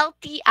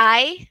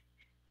LTI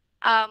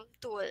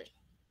tool.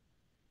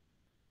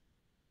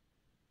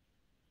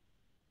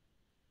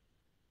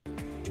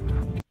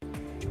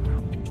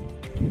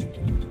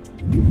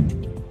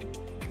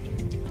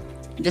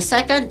 The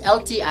second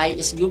LTI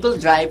is Google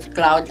Drive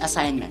Cloud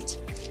Assignment.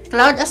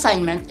 Cloud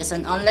Assignment is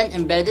an online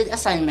embedded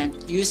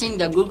assignment using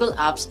the Google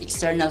Apps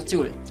external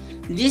tool.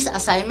 This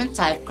assignment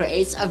type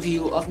creates a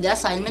view of the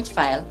assignment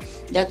file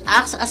that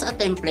acts as a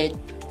template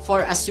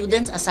for a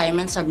student's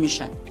assignment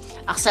submission.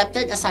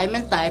 Accepted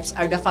assignment types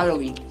are the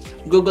following: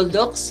 Google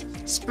Docs,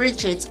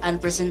 spreadsheets,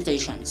 and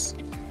presentations.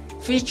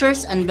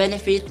 Features and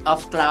benefit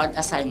of cloud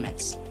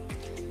assignments.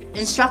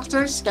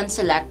 Instructors can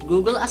select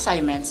Google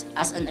Assignments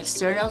as an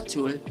external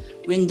tool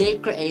when they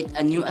create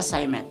a new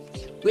assignment,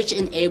 which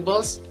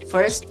enables,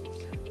 first,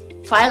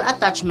 file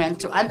attachment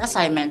to an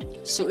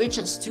assignment so each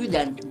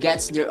student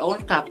gets their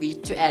own copy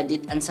to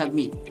edit and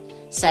submit.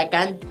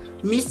 Second,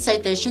 missed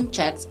citation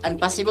checks and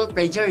possible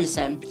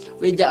plagiarism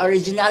with the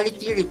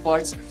originality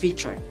reports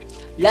feature.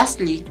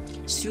 Lastly,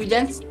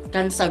 students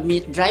can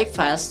submit drive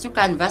files to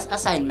Canvas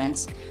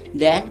assignments,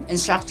 then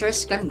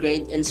instructors can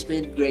grade in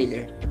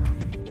SpeedGrader.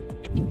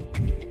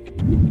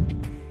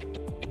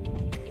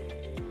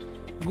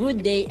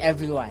 Good day,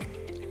 everyone.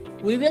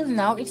 We will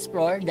now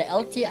explore the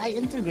LTI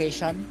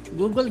integration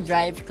Google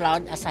Drive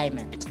Cloud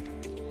Assignment.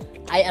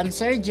 I am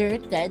Sir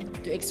directed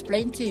to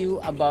explain to you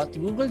about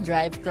Google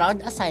Drive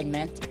Cloud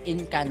Assignment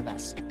in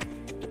Canvas.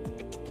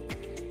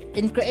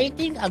 In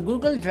creating a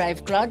Google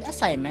Drive Cloud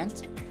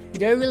Assignment,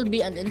 there will be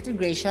an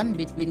integration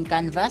between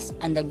Canvas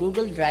and the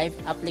Google Drive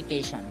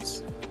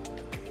applications.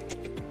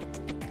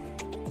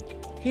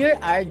 Here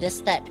are the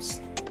steps.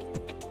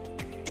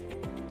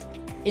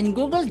 In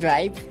Google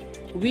Drive,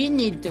 we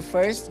need to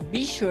first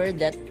be sure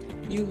that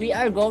we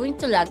are going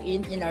to log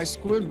in our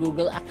school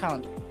Google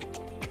account.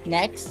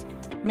 Next,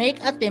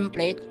 make a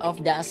template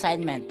of the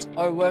assignment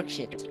or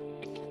worksheet.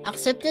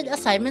 Accepted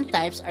assignment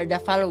types are the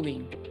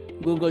following: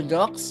 Google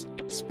Docs,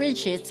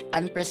 spreadsheets,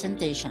 and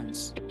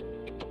presentations.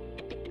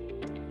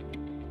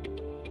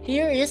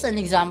 Here is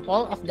an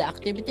example of the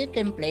activity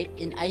template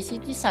in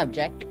ICT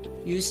subject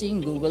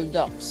using Google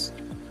Docs.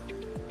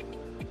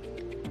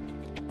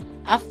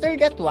 After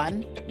that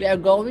one, we are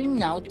going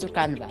now to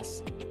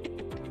Canvas.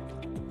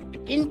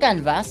 In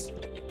Canvas,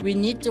 we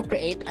need to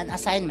create an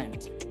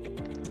assignment.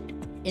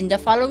 In the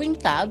following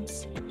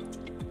tabs,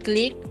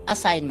 click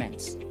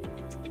Assignments.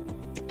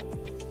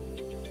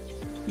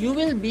 You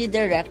will be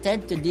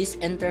directed to this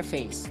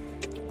interface.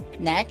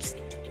 Next,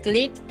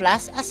 click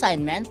Plus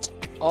Assignment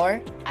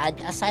or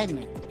Add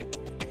Assignment.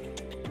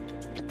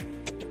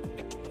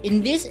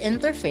 In this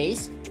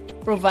interface,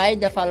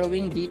 provide the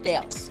following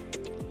details: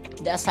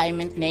 the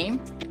assignment name,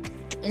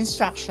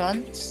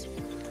 instructions,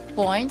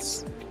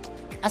 points,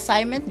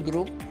 assignment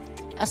group,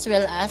 as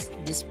well as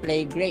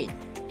display grade.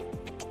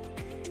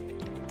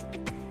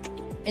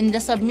 In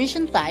the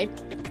submission type,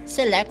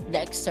 select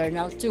the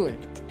external tool.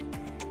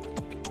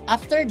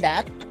 After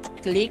that,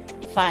 click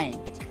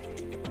Find.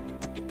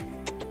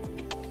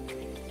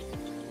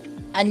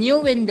 A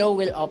new window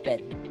will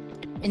open.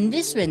 In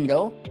this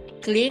window,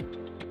 click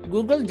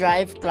Google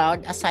Drive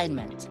Cloud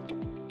Assignment.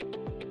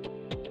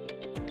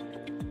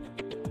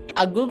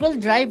 A Google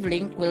Drive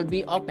link will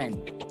be opened.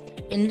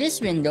 In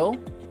this window,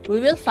 we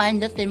will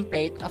find the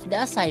template of the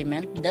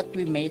assignment that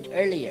we made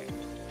earlier.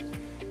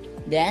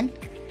 Then,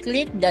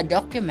 click the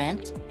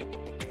document,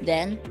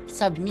 then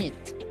Submit.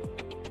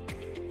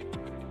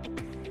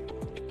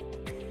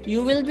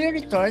 You will be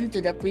returned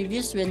to the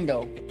previous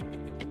window.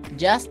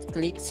 Just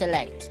click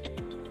Select.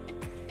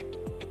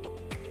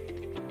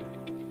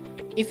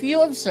 If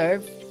you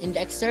observe, in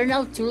the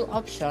external tool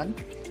option,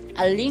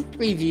 a link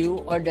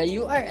preview or the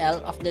URL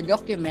of the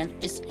document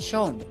is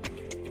shown.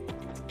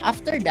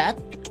 After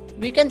that,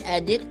 we can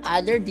edit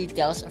other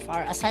details of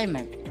our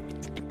assignment,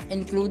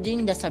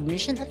 including the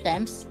submission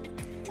attempts,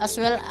 as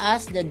well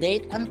as the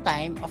date and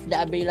time of the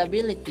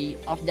availability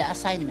of the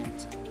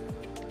assignment.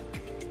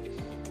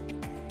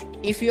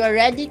 If you are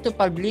ready to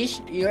publish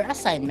your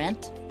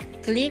assignment,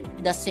 click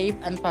the Save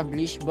and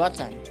Publish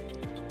button.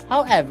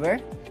 However,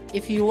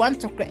 if you want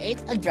to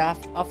create a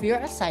draft of your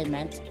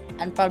assignment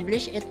and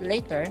publish it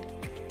later,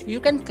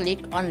 you can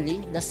click only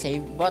the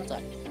Save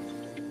button.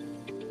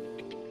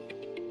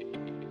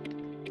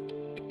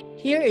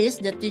 Here is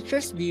the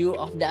teacher's view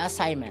of the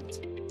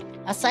assignment.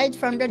 Aside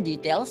from the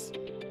details,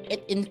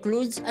 it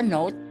includes a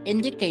note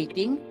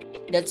indicating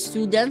that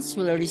students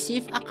will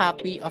receive a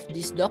copy of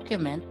this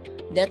document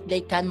that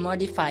they can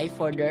modify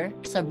for their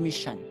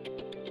submission.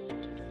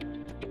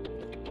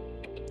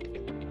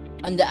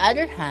 On the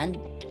other hand,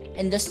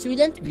 in the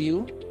student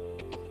view,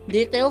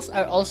 details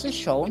are also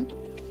shown,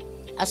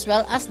 as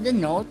well as the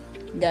note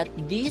that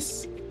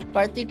this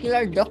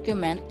particular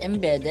document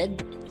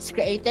embedded is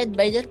created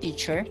by the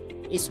teacher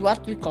is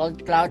what we call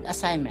cloud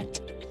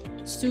assignment.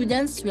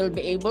 Students will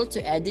be able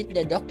to edit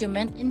the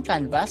document in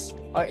Canvas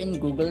or in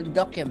Google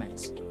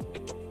Documents.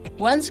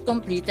 Once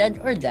completed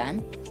or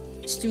done,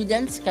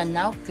 students can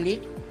now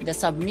click the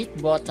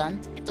Submit button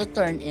to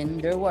turn in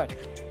their work.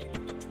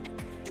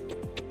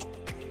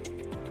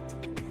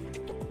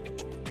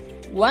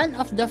 One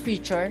of the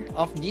features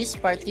of this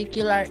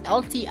particular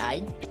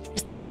LTI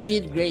is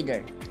Speed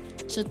Grader,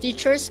 so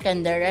teachers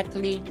can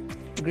directly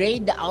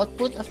grade the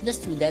output of the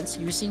students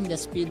using the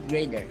Speed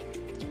Grader.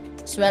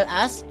 As well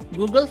as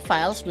Google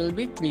Files will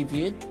be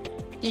previewed,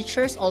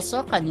 teachers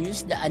also can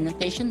use the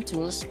annotation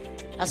tools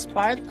as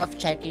part of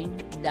checking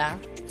the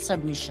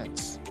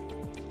submissions.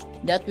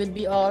 That would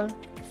be all.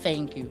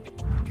 Thank you.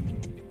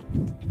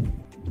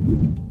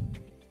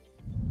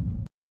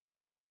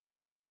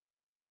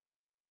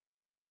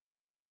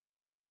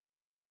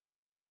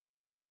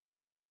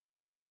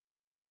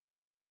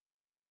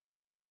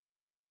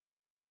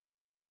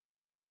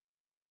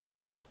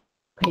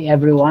 Okay,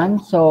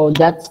 everyone. So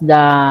that's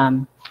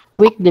the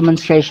quick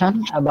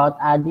demonstration about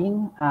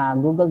adding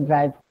Google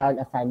Drive Cloud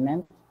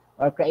Assignment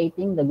or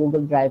creating the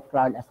Google Drive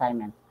Cloud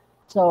Assignment.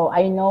 So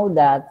I know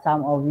that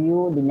some of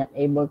you did not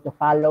able to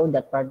follow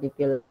that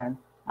particular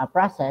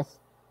process.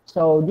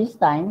 So this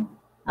time,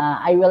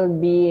 I will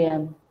be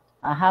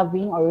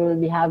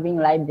having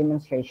live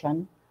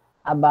demonstration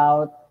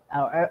about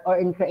or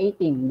in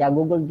creating the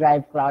Google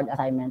Drive Cloud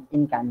Assignment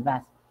in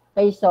Canvas.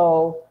 Okay,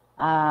 so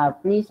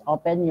please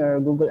open your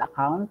Google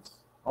accounts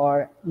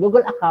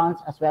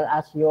as well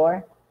as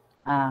your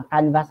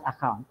Canvas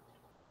account.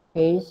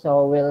 Okay,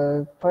 so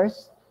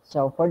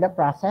for the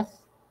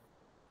process,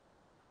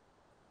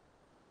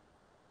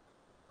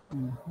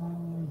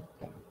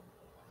 Okay.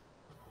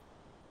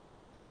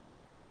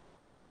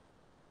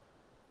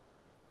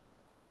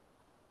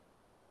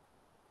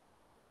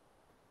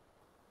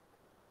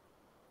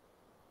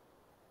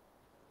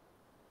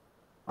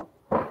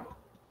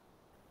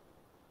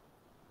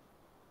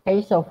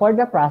 Okay, so for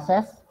the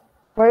process,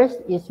 first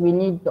is we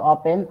need to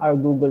open our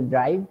Google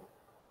Drive.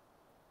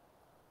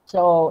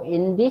 So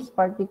in this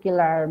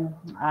particular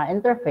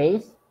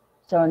interface,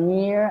 so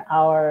near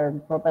our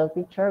profile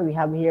picture, we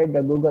have here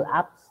the Google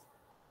Apps.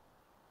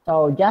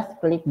 So just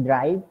click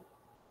Drive.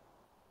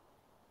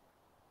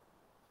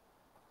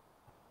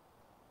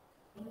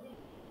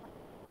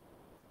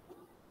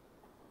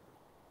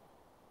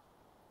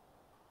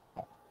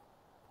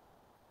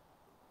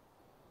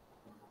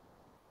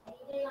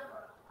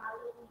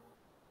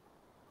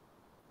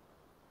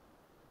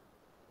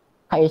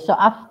 Okay, so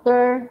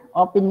after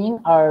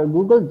opening our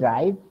Google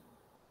Drive,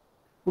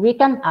 we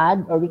can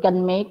add or we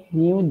can make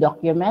new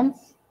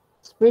documents,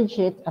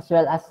 spreadsheets, as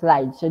well as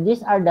slides. So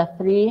these are the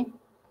three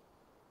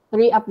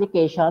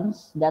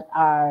applications that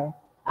are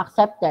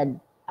accepted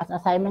as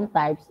assignment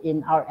types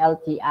in our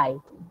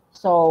LTI.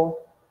 So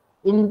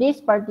in this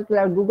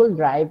particular Google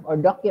Drive or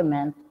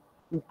document,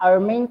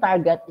 our main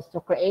target is to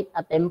create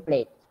a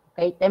template,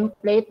 okay,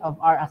 template of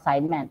our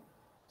assignment.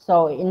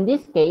 So in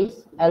this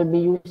case, I'll be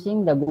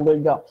using the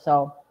Google Doc.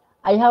 So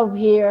I have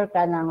here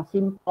kanang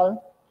simple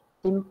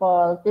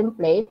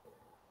template.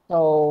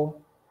 So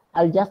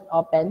I'll just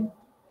open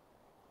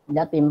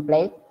the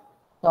template.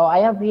 So I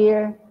have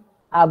here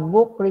a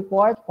book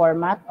report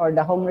format or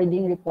the home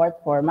reading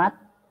report format.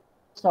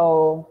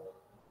 So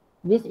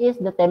this is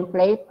the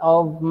template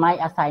of my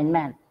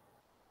assignment.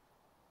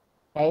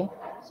 Okay,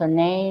 so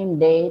name,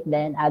 date,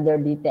 then other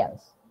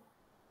details.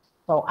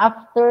 So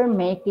after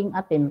making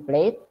a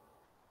template,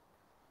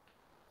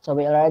 so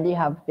we already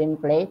have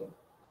template,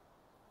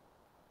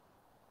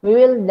 we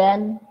will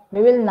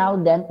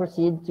now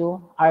proceed to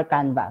our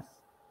Canvas.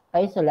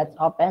 Okay, so let's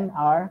open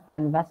our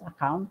Canvas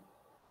account.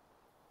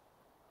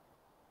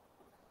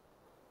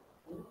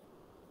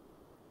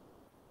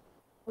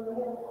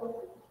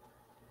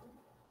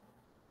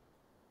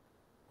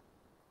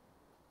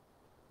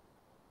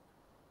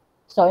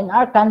 So in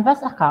our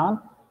Canvas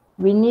account,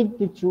 we need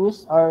to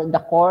choose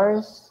the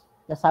course,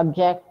 the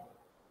subject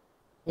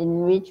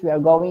in which we are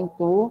going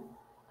to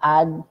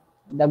add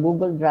the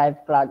Google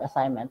Drive Cloud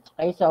assignment.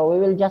 Okay, so we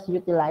will just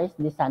utilize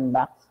the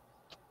sandbox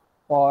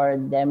for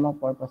demo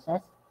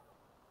purposes.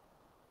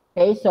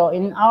 Okay, so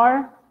in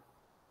our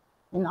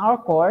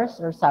course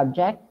or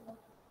subject,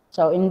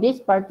 so in this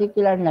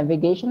particular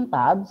navigation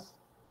tabs,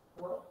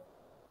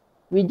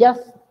 we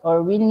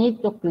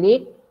need to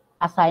click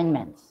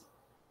assignments.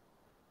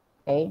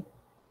 Okay,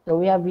 so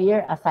we have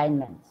here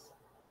assignments.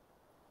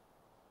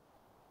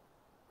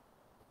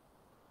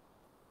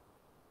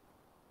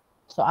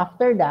 So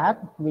after that,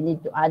 we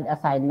need to add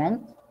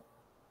assignment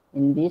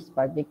in this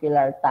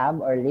particular tab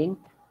or link.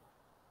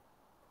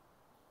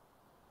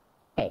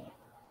 Okay.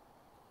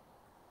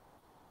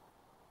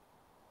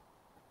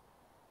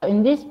 So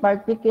in this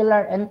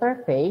particular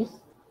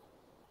interface,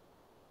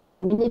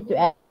 we need to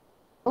add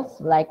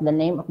like the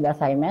name of the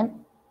assignment.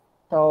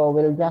 So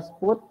we'll just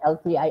put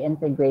LTI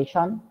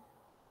integration.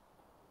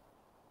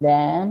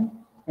 Then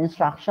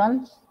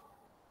instructions.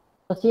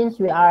 So since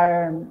we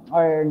are,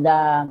 or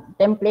the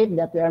template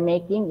that we are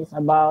making is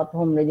about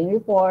home reading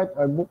report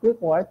or book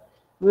report,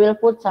 we will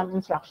put some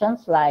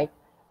instructions like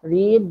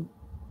read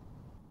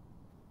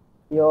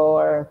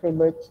your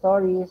favorite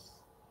stories,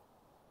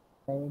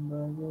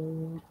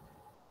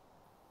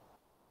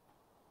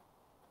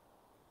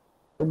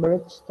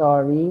 favorite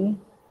story,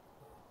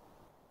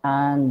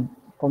 and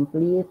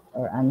complete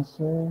or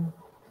answer.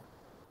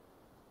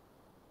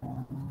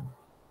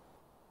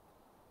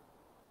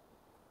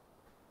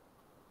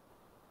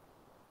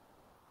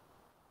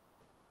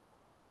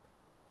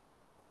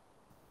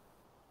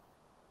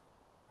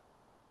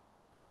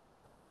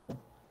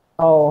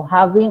 So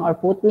having or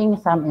putting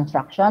some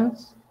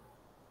instructions.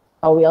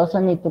 So we also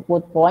need to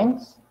put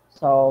points.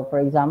 So for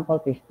example,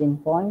 15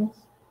 points.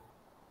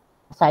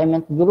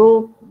 Assignment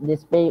group,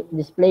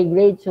 display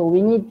grade. So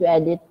we need to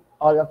edit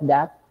all of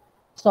that.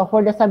 So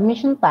for the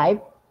submission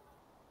type,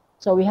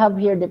 so we have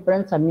here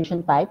different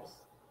submission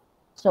types.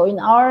 So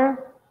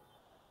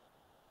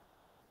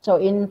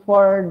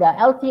for the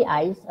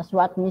LTIs, as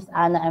what Miss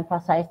Anna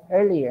emphasized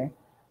earlier,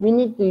 we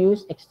need to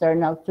use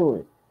external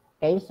tool.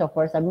 Okay, so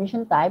for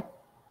submission type,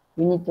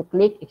 we need to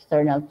click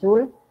external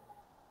tool.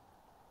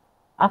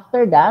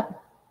 After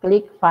that,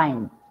 click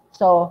find.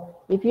 So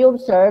if you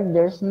observe,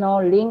 there's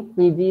no link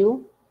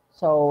preview.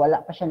 So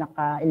wala pa siya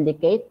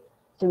naka-indicate.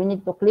 So we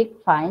need to click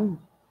find.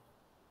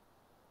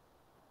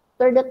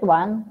 After that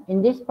one,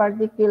 in this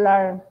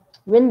particular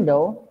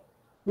window,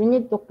 we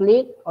need to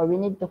click or we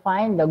need to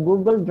find the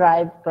Google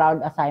Drive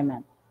Cloud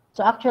assignment.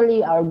 So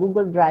actually, our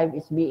Google Drive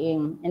is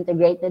being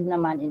integrated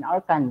naman in our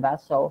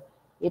Canvas. So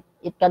it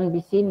can be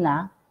seen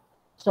na.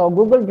 So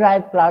Google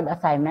Drive Cloud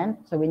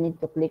assignment. So we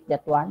need to click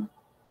that one.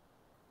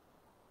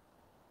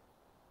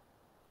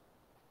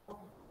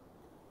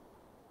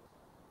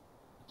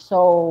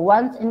 So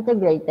once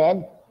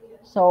integrated,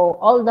 so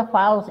all the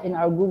files in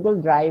our Google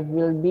Drive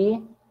will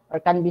be or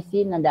can be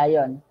seen na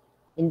dayon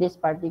in this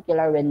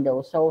particular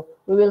window. So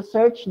we will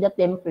search the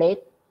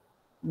template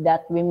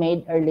that we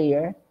made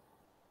earlier,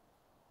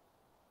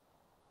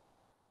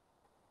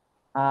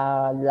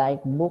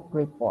 like book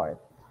report.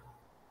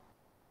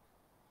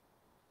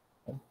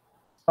 Okay.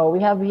 So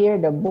we have here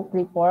the book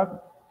report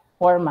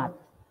format.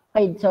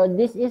 Okay, so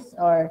this is,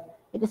 or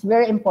it is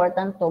very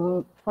important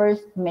to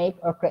first make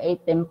or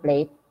create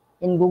template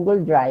in Google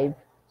Drive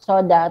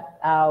so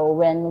that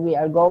when we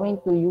are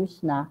going to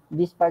use na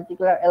this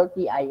particular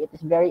LTI, it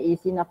is very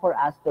easy na for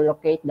us to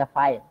locate the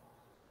file.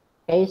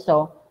 Okay,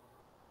 so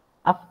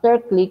after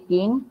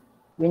clicking,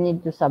 we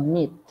need to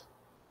submit.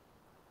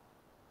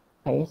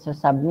 Okay, so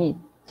submit.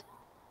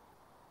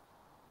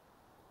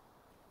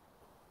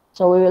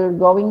 So we will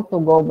going to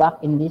go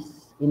back in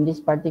this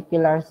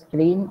particular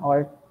screen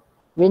or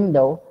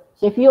window.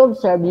 So if you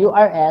observe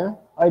URL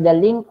or the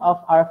link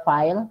of our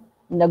file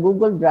in the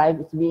Google Drive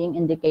is being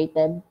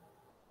indicated,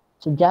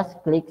 so just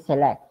click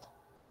select.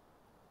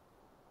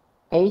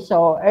 Okay,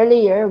 so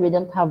earlier we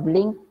don't have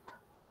link,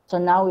 so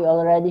now we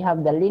already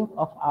have the link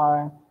of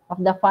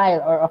the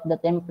file or of the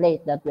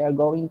template that we are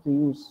going to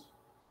use.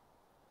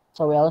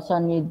 So we also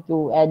need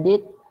to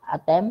edit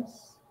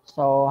attempts.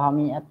 So how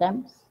many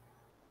attempts?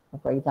 So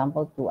for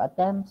example, 2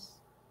 attempts.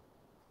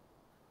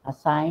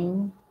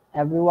 Assign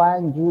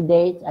everyone, due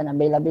dates and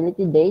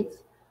availability dates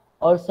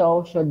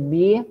also should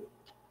be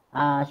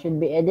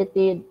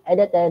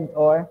edited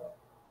or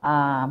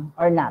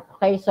not.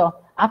 Okay, so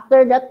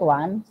after that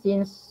one,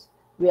 since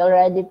we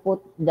already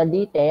put the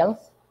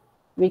details,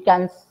 we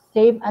can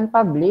save and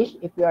publish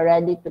if you are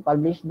ready to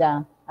publish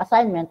the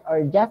assignment,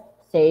 or just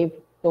save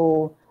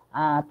to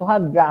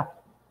have draft,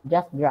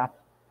 just draft.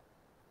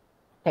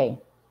 Okay.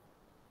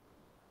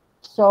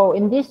 So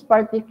in this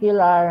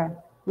particular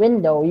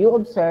window, you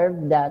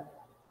observe that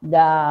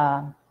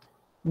the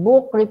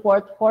book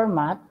report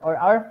format or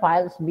our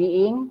files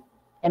being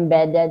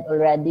embedded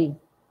already.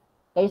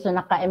 Okay, so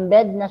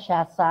naka-embed na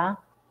siya sa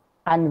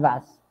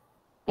Canvas.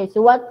 Okay,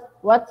 so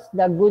what's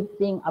the good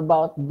thing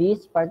about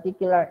this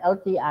particular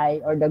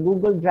LTI or the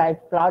Google Drive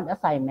Cloud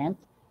assignment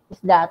is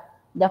that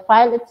the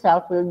file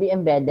itself will be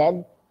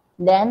embedded.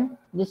 Then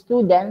the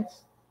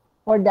students,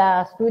 for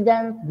the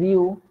student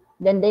view,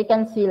 then they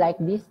can see like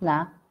this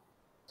na.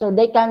 So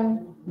they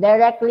can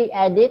directly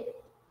edit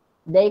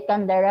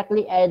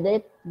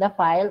the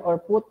file or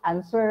put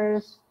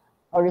answers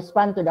or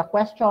respond to the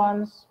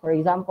questions, for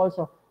example.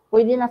 So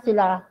pwede na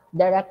sila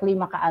directly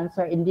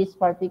maka-answer in this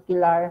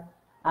particular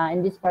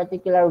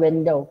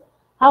window.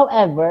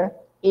 However,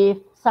 if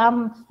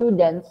some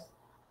students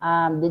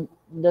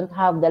don't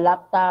have the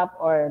laptop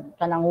or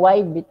kanang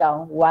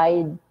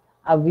wide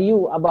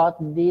view about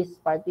this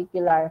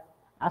particular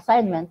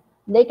assignment,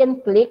 they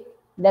can click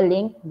the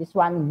link, this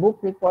one, book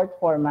report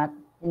format,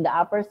 in the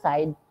upper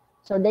side.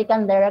 So they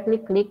can directly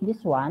click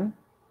this one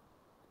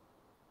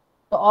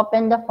to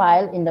open the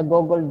file in the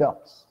Google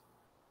Docs.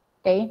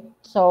 Okay,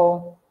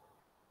 so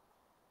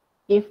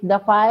if the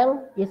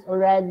file is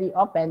already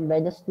opened by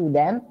the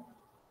student,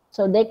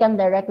 so they can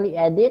directly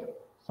edit.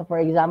 So for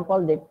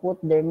example, they put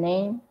their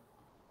name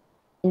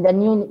in the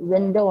new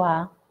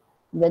window.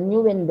 The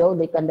new window,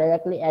 they can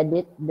directly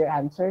edit their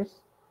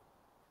answers.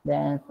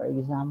 Then, for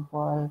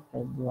example,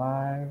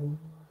 February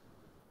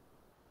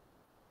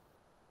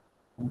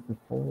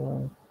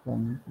 24,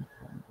 2020.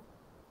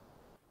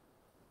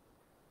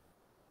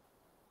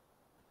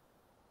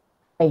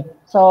 Okay,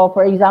 so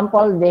for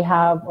example, they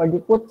have or they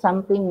put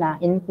something na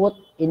input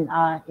in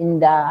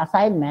the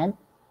assignment.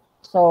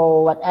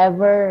 So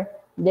whatever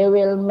they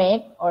will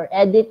make or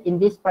edit in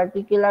this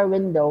particular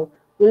window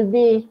will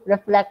be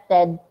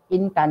reflected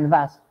in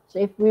Canvas. So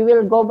if we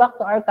will go back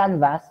to our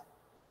Canvas,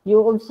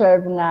 you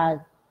observe na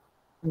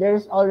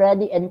there's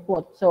already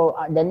input. So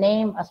the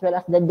name as well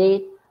as the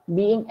date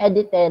being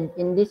edited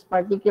in this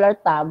particular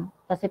tab,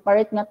 sa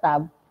separate na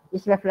tab,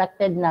 is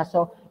reflected na.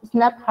 So it's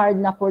not hard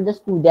na for the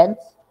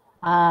students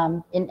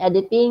in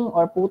editing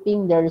or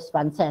putting their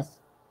responses.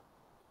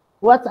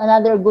 What's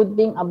another good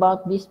thing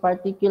about this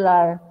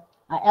particular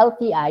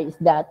LTI is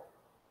that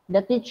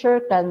the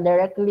teacher can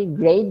directly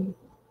grade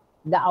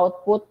the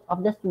output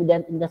of the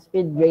student in the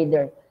speed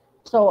grader.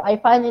 So I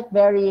find it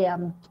very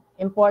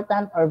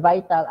important or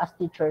vital as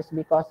teachers,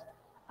 because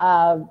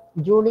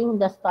during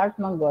the start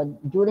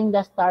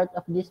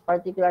of this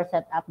particular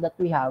setup that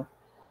we have,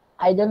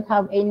 I don't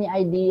have any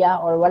idea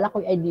or wala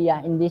ko'y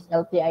idea in this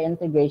LTI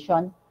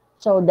integration.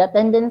 So the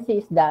tendency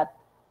is that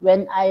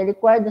when I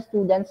require the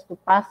students to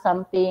pass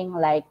something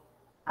like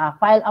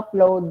file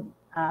upload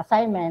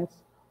assignments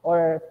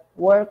or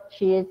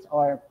worksheets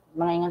or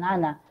mga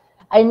ana,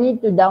 I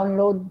need to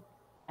download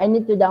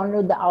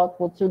the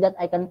output so that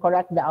I can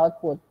correct the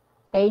output.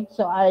 Okay,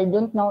 so I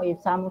don't know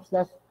if some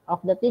of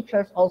the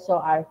teachers also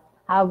are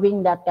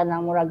having that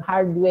kanang murag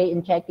hard way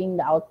in checking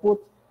the output.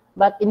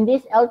 But in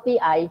this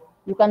LTI,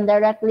 you can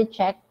directly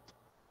check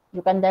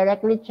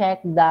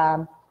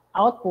the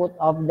output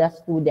of the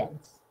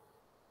students.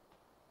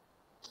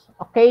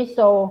 Okay,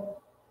 so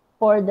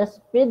for the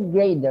speed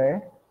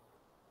grader,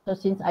 so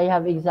since I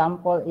have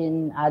example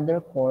in other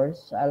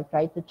course, I'll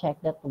try to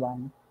check that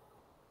one.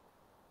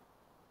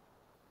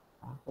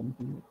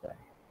 Computer.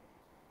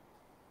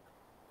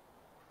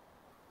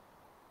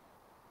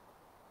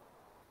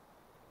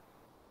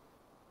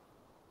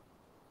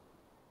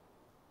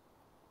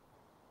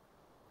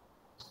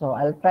 So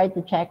I'll try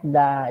to check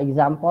the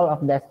example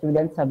of the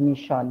student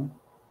submission.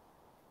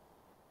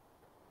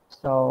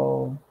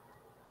 So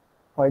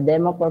for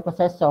demo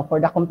purposes, so for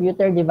the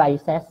computer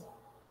devices,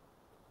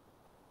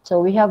 so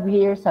we have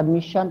here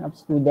submission of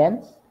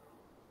students.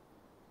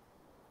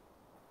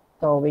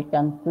 So we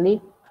can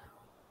click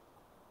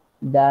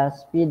the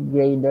speed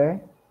grader.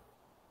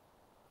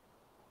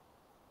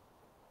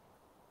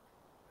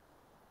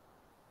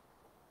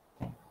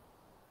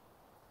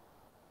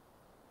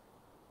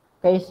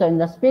 Okay, so in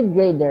the speed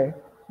grader,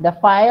 the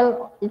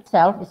file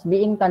itself is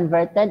being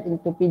converted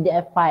into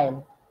PDF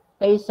file.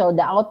 Okay, so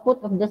the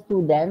output of the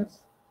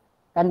students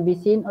can be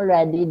seen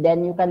already.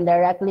 Then you can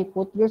directly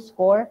put your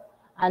score,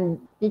 and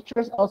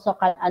teachers also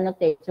can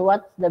annotate. So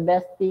what's the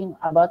best thing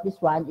about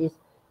this one is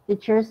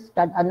teachers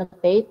can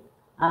annotate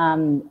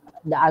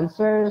the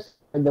answers,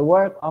 the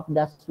work of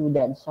the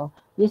students. So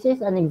this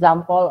is an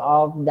example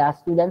of the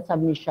student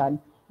submission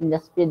in the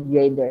speed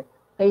grader.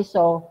 Okay,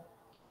 so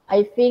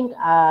I think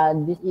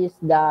this is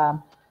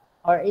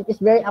it is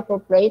very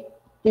appropriate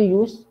to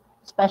use,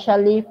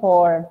 especially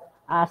for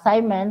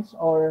assignments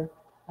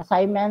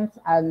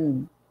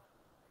and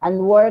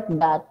work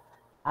that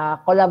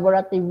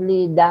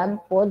collaboratively done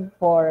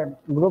for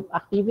group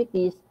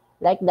activities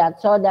like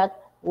that, so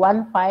that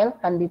one file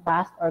can be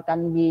passed or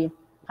can be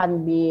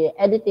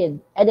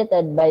edited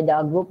by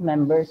the group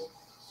members,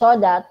 so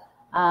that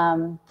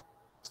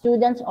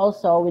students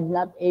also would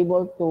not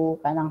able to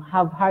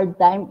have hard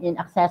time in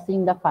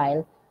accessing the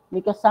file,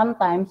 because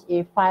sometimes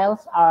if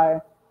files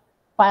are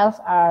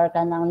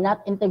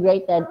not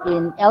integrated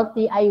in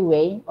LTI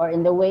way, or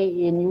in the way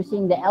in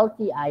using the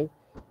LTI,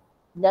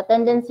 the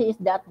tendency is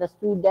that the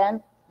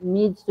student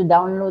needs to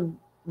download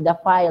the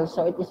file.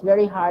 So it is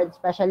very hard,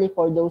 especially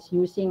for those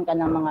using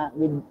mga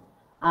with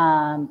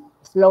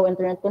slow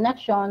internet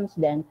connections.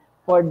 Then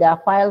for the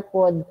file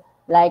code,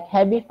 like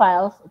heavy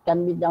files, it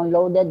can be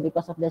downloaded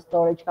because of the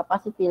storage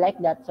capacity like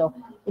that. So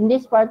in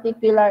this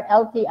particular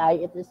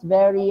LTI, it is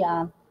very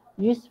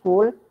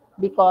useful,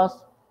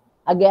 because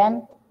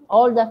again,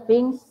 all the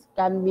things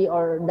can be,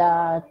 or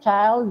the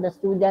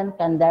student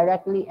can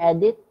directly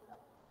edit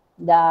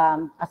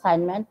the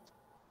assignment,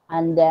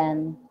 and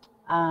then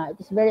it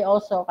is very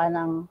also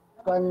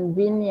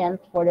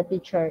convenient for the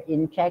teacher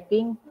in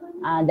checking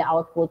the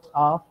outputs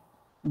of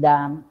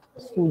the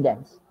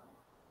students.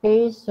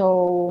 Okay,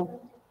 so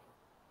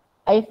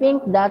I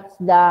think that's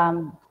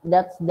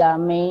the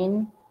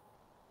main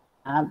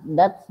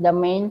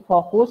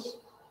focus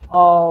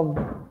of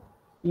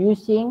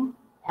using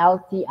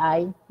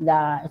LTI,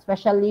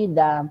 especially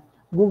the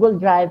Google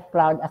Drive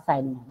Cloud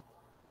assignment.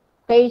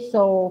 Okay,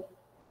 so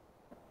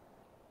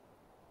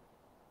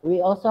we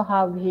also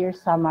have here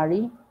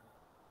summary.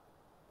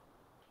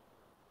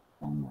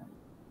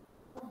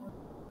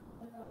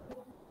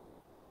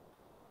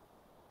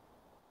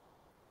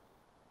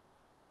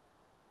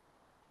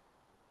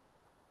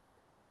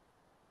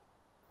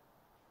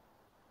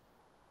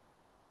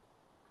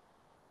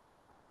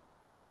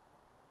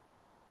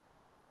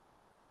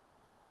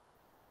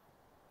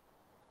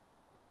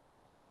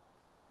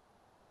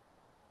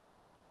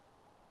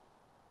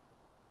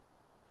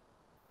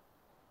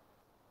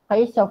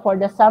 Okay, so for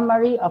the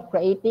summary of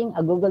creating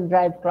a Google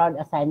Drive Cloud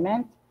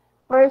assignment,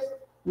 first,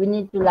 we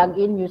need to log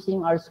in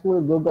using our school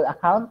Google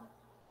account.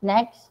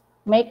 Next,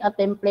 make a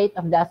template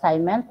of the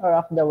assignment or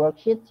of the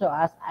worksheet. So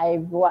as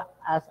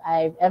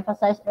I've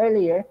emphasized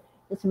earlier,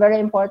 it's very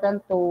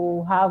important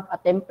to have a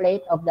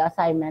template of the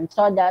assignment,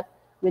 so that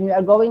when we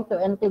are going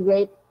to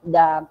integrate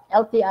the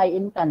LTI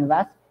in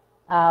Canvas,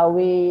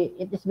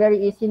 it is very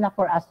easy na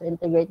for us to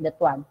integrate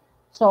that one.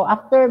 So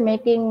after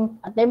making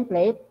a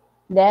template,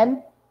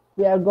 then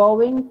we are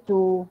going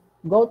to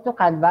go to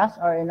Canvas,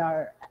 or in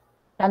our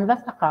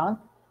Canvas account,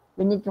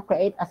 we need to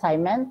create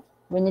assignment.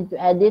 We need to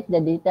edit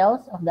the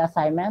details of the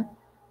assignment.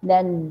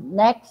 Then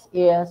next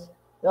is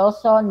we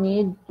also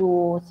need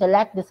to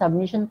select the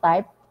submission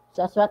type.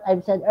 So as what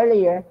I've said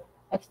earlier,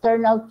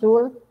 external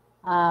tool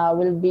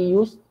will be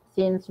used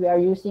since we are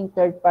using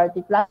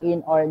third-party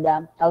plugin or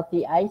the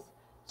LTIs.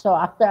 So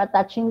after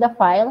attaching the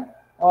file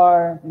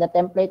or the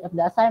template of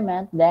the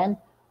assignment, then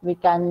we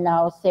can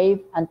now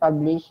save and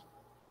publish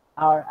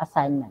our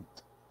assignment.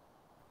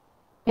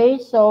 Okay,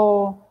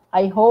 so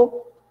I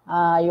hope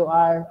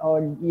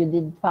you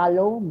did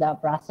follow the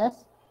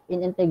process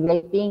in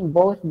integrating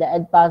both the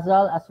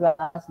Edpuzzle as well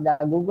as the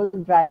Google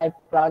Drive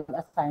Cloud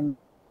assignment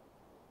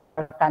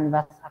or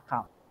Canvas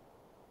account.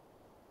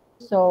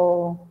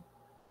 So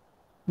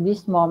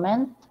this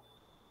moment,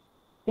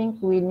 I think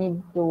we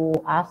need to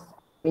ask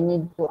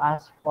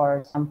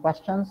for some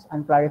questions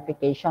and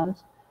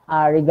clarifications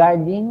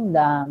regarding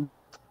the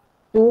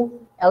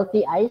two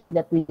LTIs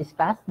that we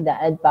discussed, the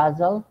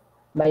Edpuzzle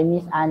by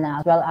Miss Anna,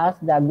 as well as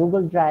the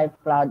Google Drive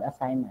Cloud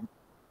assignment.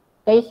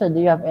 Okay, so do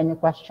you have any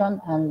questions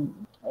and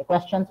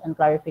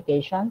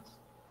clarifications?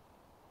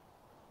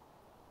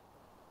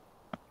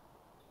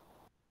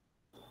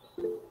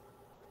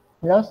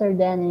 Hello, Sir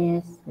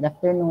Dennis. Good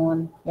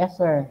afternoon. Yes,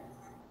 sir.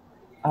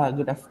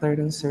 Good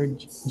afternoon, Sir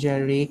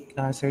Jeric,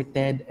 Sir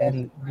Ted, Yes.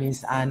 and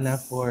Miss Anna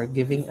for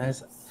giving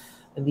us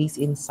these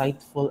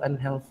insightful and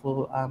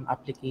helpful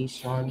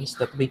applications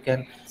that we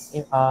can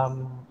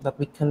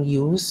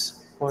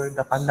use for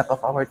the conduct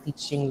of our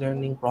teaching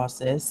learning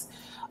process.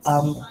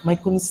 My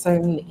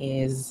concern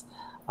is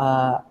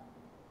uh,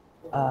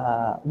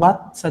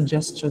 what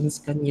suggestions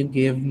can you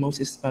give,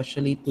 most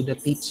especially to the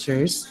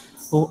teachers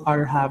who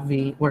are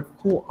having or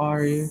who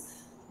are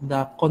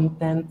the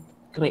content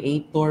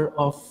creator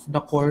of the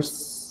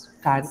course,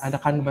 the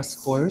Canvas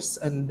course,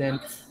 and then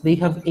they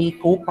have a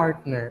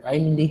co-partner. I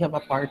mean, they have a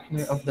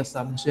partner of the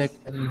subject,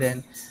 and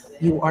then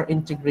you are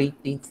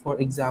integrating,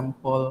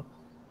 a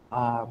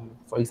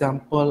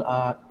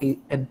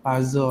ed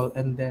puzzle,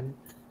 and then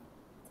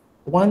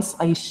once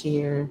I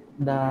share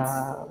the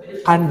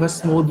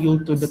Canvas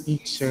module to the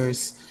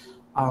teachers,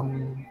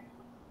 um,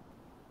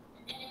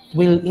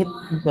 will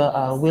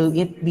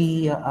it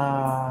be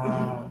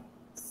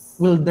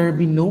will there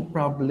be no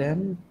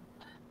problem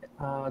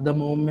the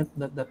moment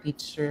that the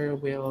teacher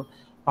will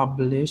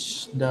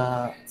publish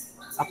the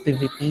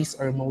activities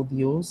or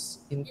modules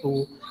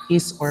into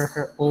his or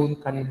her own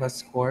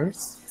Canvas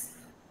course?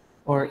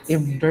 Or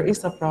if there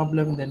is a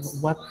problem, then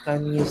what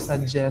can you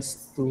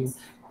suggest to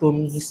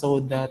me so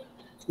that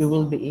we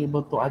will be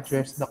able to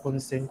address the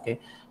concern? Okay,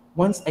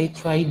 once I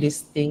try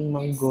this thing,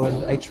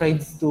 Manggod, I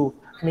tried to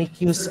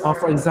make use of,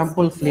 for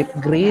example, flip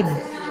grade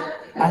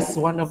as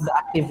one of the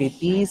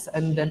activities,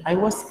 and then I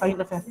was kind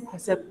of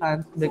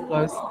hesitant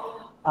because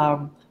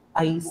um,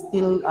 I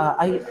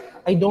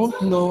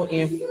don't know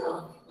if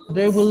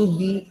there will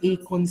be a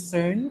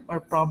concern or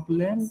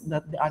problem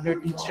that the other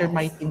teacher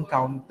might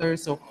encounter.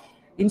 So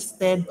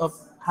instead of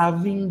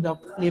having the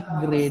flip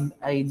grade,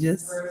 I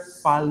just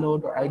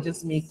followed or I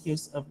just make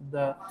use of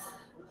the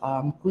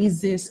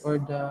quizzes or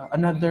the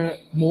another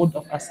mode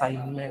of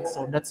assignment.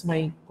 So that's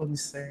my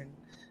concern.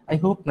 I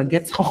hope na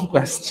gets akong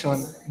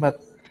question, but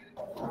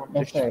I'm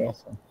not Yes, sir. sure.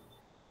 Yes, sir.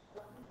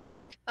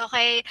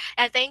 Okay,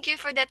 thank you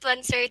for that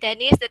one, Sir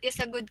Dennis. That is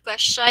a good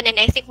question, and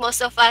I think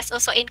most of us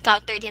also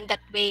encountered in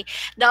that way.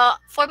 The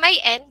for my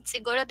end,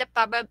 siguro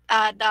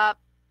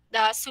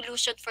the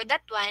solution for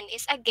that one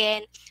is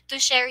again to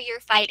share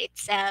your file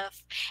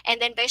itself, and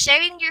then by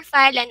sharing your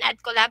file and add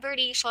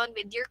collaboration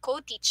with your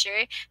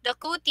co-teacher, the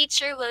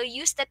co-teacher will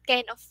use that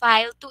kind of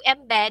file to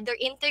embed or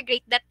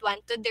integrate that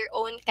one to their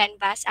own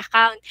Canvas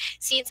account.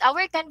 Since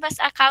our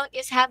Canvas account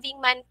is having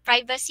man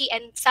privacy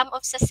and some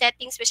of the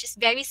settings which is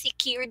very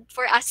secured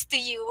for us to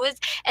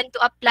use and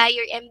to apply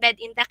or embed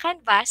in the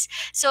Canvas,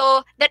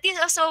 so that is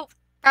also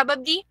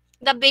probably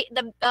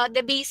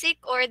the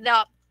basic or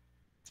the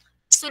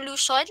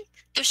solution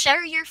to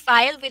share your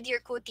file with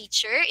your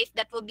co-teacher. If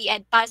that will be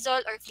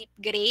Edpuzzle or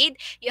Flipgrade,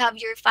 you have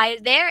your file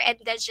there, and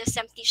then just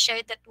simply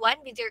share that one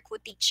with your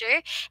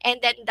co-teacher, and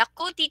then the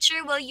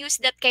co-teacher will use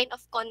that kind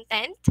of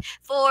content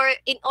for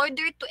in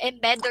order to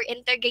embed or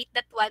integrate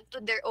that one to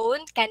their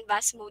own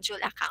Canvas module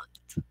account.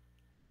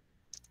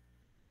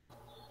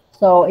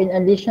 So in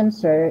addition,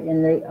 sir,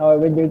 or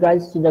with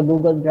regards to the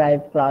Google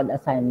Drive Cloud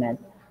assignment,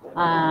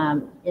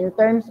 in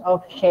terms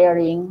of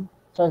sharing,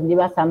 so di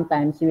ba,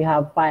 sometimes we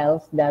have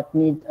files that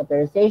need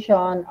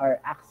authorization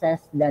or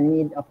access, the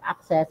need of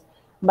access.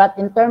 But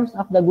in terms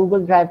of the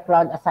Google Drive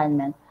Cloud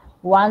assignment,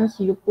 once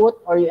you put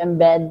or you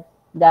embed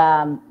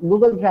the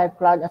Google Drive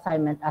Cloud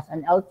assignment as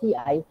an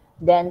LTI,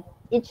 then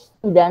each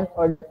student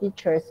or the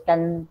teachers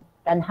can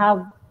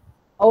have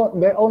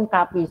their own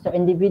copy, so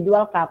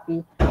individual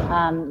copy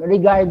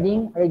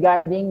regarding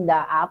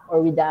the app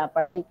or with the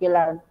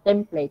particular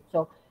template.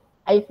 So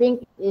I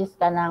think it is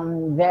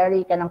kanang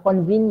very kanang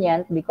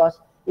convenient because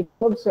if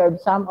you observe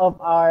some of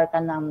our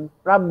kanang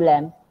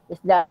problem is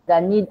that the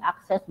need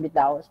access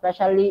bitaw,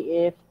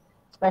 especially if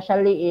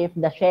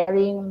the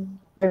sharing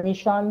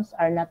permissions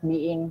are not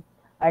being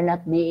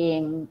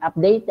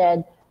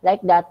updated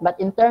like that. But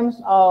in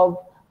terms of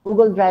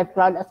Google Drive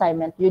Cloud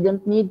assignment, you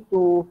don't need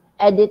to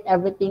edit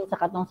everything sa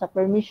katong sa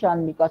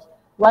permission because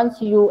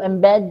once you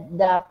embed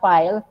the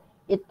file,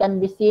 it can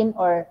be seen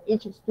or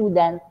each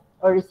student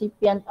or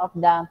recipient of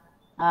the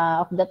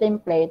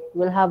template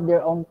will have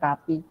their own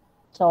copy.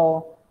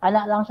 So,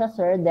 ana lang siya,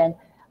 sir. Then,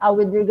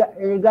 with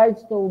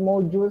regards to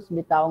modules,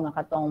 bitaw nga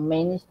katong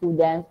many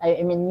students,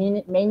 I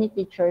mean, many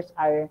teachers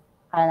are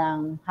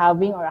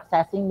having or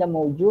accessing the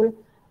module.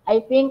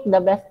 I think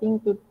the best thing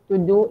to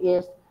do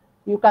is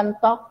you can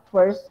talk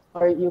first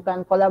or you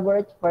can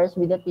collaborate first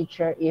with the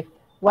teacher if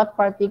what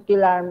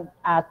particular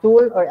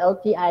tool or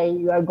LTI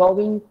you are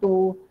going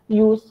to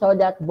use so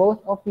that both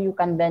of you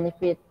can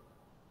benefit.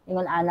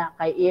 Ingon ana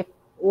kay if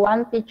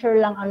one teacher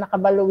lang ang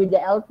nakabalo with the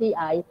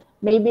LTI,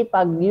 maybe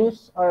pag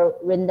use or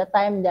when the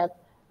time that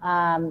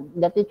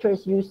the teacher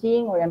is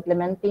using or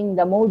implementing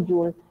the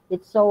module,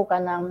 it's so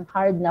kanang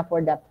hard na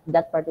for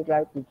that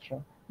particular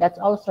teacher. That's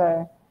all,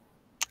 sir.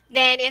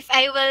 Then if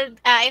I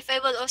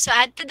will also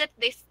add to that,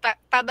 if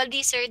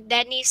probably Sir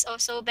Dennis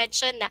also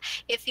mentioned na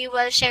if you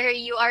will share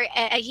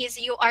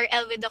his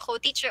URL with the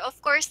co-teacher, of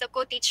course the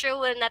co-teacher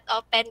will not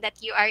open that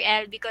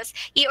URL because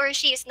he or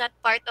she is not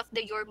part of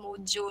your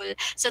module.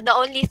 So the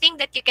only thing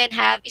that you can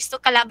have is to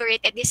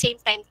collaborate at the same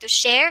time to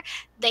share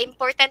the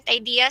important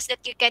ideas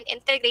that you can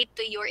integrate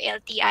to your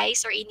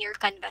LTIs or in your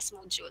Canvas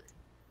module.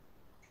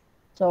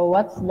 So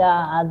what's the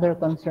other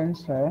concern,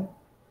 sir?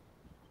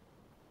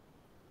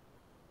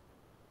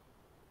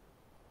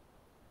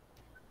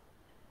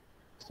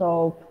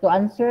 So to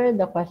answer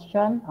the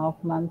question of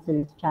Ma'am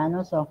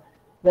Celestiano, so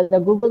will the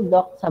Google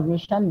Doc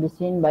submission be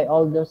seen by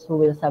all those who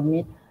will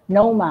submit?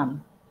 No,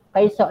 ma'am.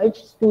 Okay, so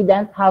each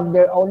student have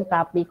their own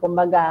copy,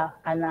 kumbaga,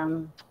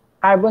 kanang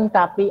carbon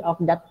copy of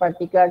that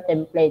particular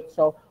template.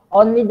 So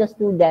only the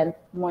student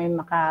mo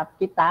yung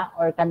makakita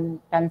or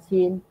can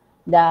see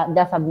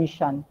the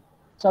submission.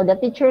 So the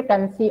teacher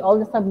can see all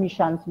the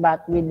submissions,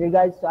 but with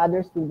regards to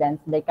other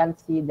students, they can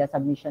see the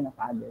submission of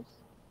others.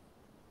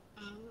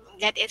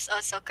 That is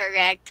also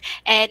correct.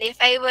 And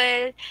if I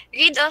will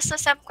read also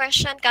some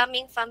question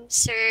coming from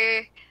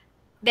Sir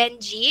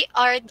Benji,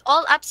 are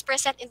all apps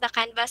present in the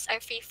Canvas are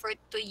free for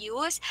to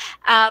use?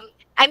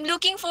 I'm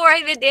looking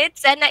forward with it.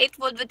 Sana it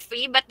would be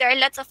free, but there are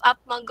lots of app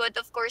good.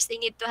 Of course, they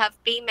need to have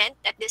payment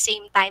at the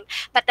same time.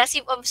 But as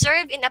you've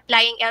observed in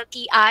applying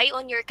LTI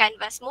on your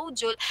Canvas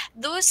module,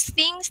 those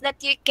things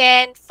that you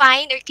can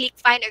find or click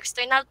find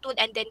external tool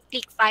and then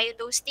click find,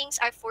 those things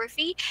are for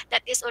free.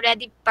 That is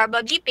already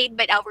probably paid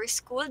by our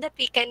school that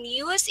we can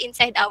use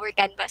inside our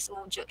Canvas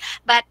module.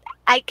 But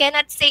I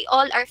cannot say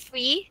all are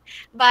free,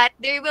 but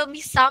there will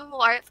be some who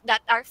are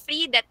that are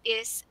free that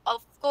is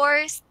of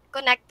course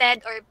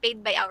connected or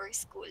paid by our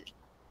school.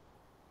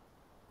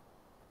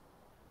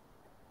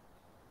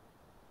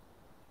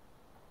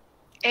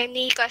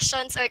 Any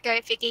questions or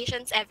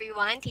clarifications,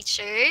 everyone,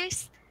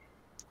 teachers?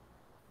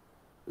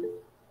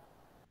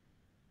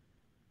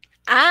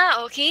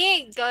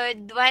 Okay.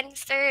 Good one,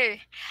 sir.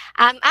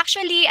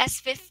 Actually,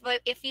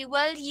 if we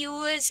will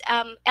use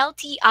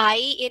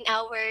LTI in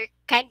our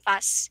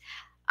Canvas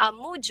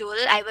module,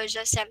 I will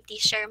just simply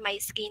share my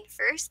screen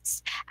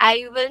first.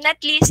 I will not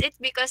list it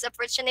because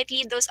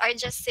unfortunately those are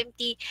just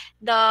simply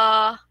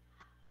the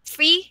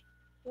free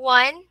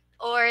one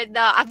or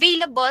the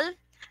available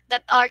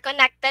that are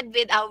connected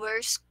with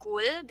our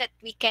school that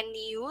we can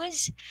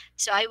use.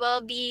 So I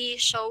will be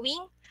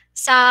showing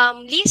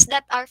some lists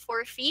that are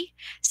for free.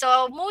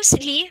 So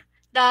mostly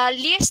the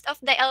list of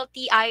the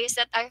LTIs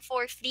that are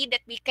for free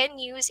that we can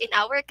use in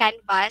our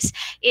Canvas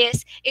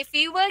is if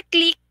you will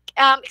click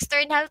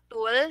external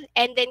tool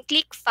and then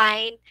click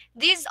find,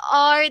 these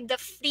are the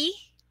free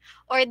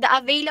or the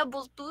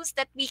available tools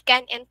that we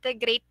can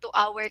integrate to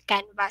our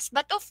Canvas.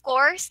 But of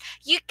course,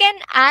 you can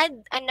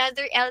add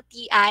another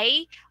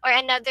LTI or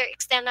another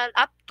external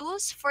app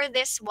tools for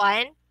this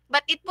one,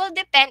 but it will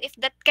depend if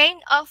that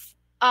kind of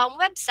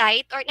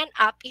website or an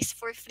app is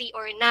for free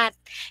or not.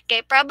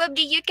 Okay,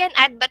 probably you can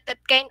add, but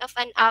that kind of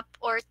an app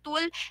or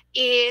tool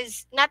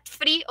is not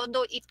free,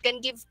 although it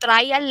can give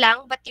trial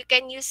lang, but you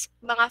can use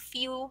mga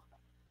few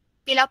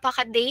pila pa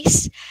ka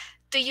days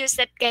to use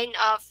that kind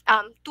of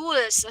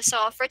tools.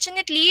 So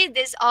fortunately,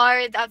 these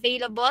are the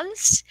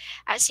availables.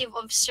 As you've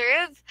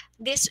observed,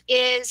 this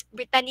is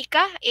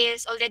Britannica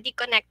is already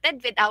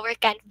connected with our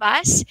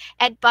Canvas.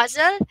 And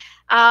Puzzle,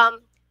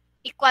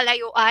 Equal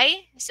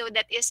IOI. So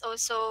that is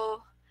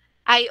also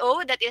IO,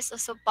 that is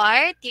also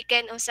part. You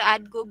can also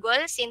add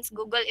Google since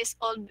Google is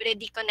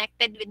already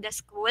connected with the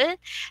school.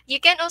 You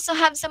can also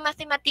have some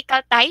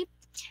mathematical type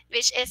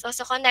which is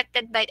also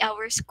connected by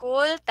our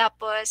school.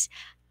 Tapos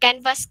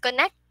Canvas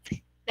Connect,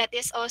 that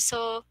is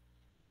also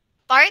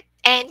part,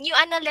 and new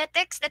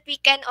analytics that we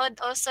can add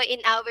also in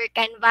our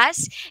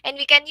Canvas, and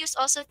we can use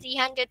also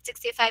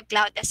 365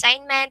 cloud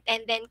assignment,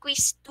 and then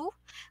quiz 2,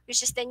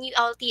 which is the new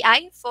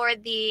LTI for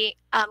the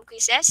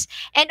quizzes,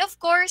 and of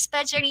course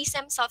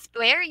plagiarism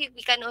software.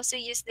 We can also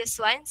use this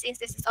one since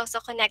this is also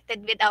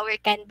connected with our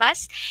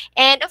Canvas,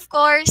 and of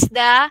course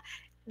the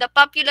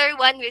popular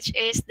one, which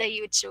is the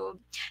YouTube.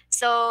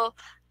 So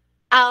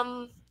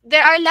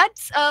there are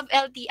lots of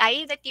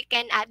LTI that you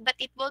can add, but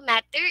it will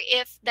matter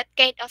if that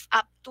kind of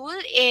app tool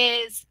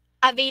is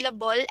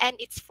available and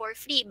it's for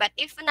free. But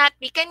if not,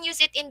 we can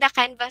use it in the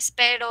Canvas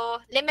pero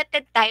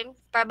limited time,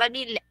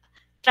 probably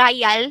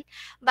trial.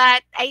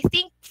 But I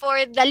think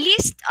for the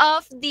list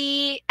of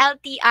the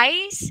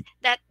LTIs,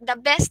 that the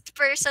best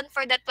person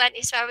for that one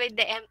is probably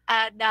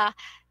the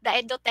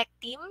EduTech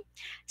team,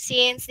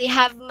 since they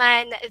have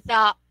man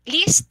the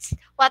lists.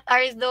 What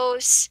are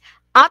those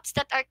apps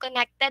that are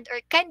connected or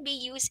can be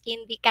used in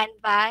the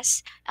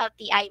Canvas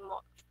LTI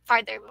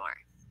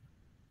furthermore?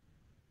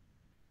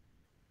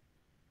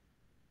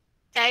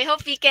 I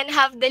hope we can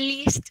have the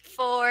list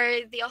for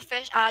the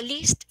official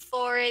list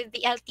for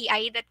the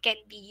LTI that can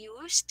be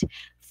used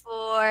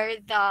for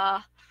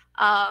the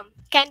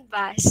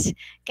Canvas.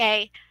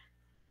 Okay.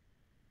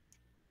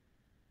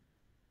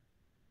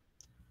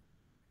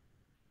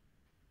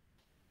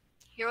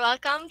 You're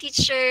welcome,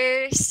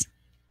 teachers.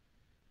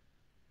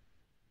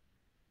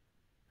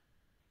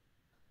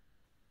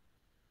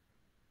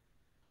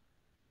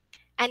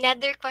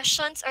 Another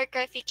questions or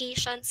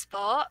clarifications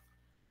po?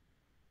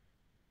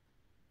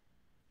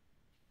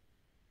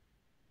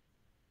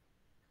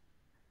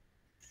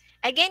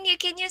 Again, you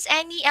can use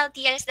any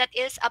LTIs that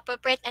is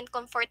appropriate and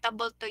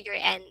comfortable to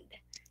your end.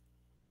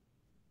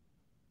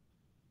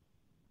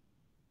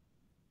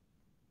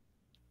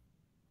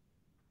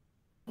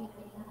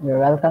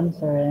 You're welcome,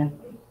 sir.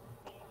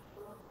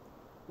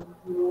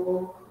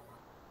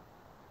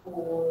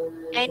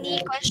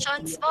 Any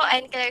questions po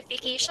and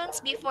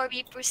clarifications before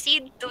we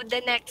proceed to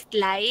the next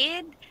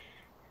slide?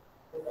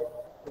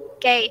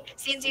 Okay,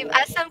 since you've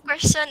asked some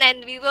question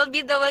and we will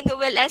be the one who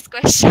will ask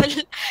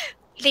question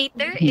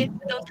later if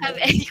you don't have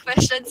any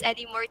questions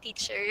anymore,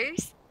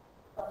 teachers.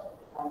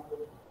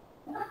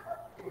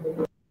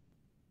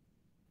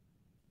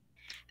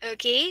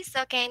 Okay,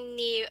 so can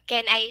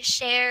I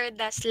share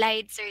the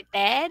slides, Sir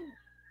Ted?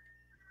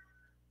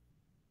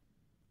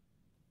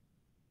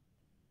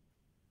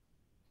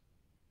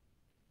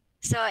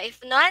 So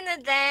if none,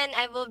 then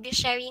I will be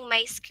sharing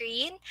my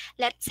screen.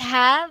 Let's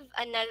have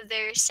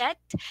another set,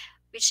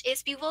 which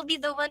is we will be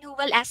the one who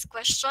will ask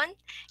question.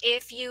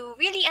 If you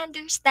really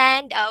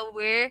understand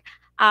our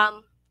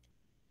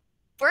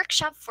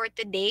workshop for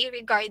today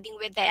regarding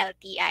with the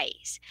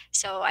LTIs.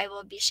 So I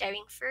will be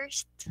sharing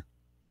first.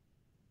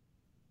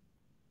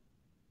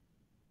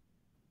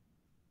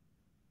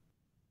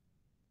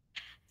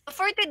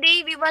 For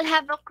today, we will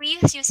have a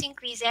quiz using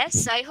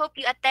quizzes. So I hope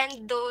you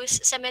attend those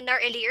seminar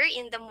earlier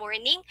in the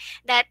morning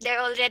that there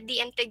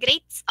already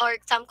integrates or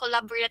some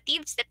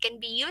collaboratives that can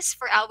be used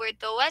for our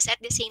TOAS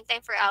at the same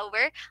time for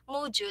our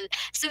module.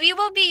 So we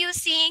will be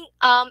using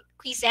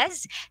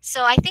quizzes.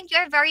 So I think you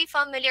are very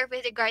familiar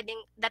with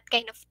regarding that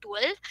kind of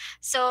tool.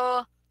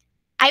 So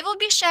I will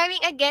be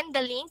sharing again the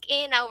link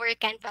in our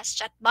Canvas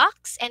chat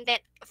box, and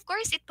then of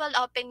course it will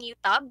open new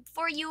tab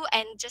for you,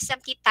 and just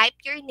simply type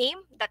your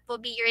name. That will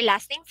be your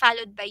last name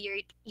followed by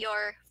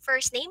your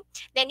first name.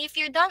 Then if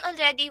you're done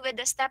already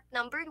with the step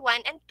number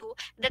 1 and 2,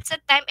 that's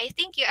the time I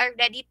think you are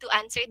ready to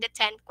answer the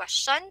 10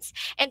 questions.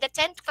 And the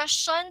 10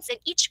 questions and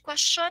each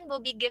question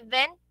will be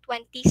given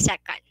 20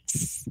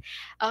 seconds.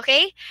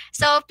 Okay,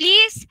 so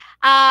please,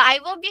 I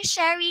will be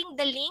sharing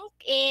the link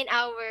in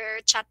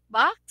our chat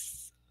box.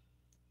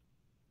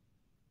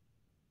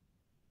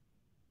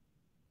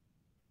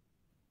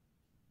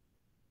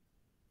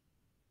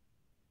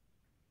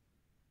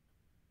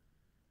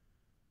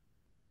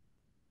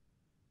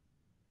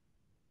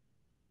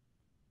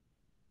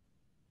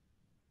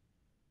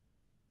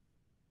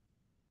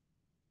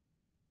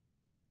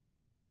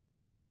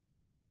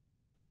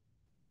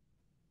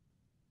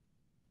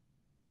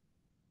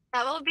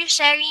 I will be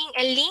sharing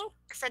a link.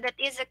 So that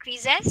is a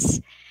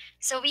quizzes.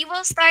 So we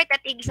will start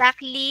at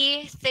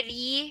exactly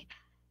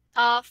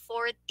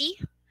 3:40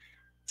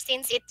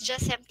 since it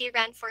just simply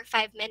ran for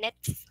 5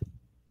 minutes.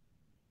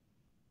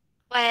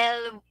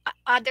 While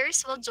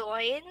others will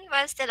join,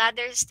 while still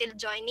others still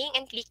joining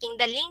and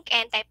clicking the link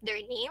and type their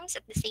names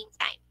at the same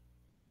time.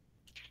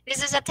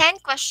 This is a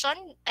 10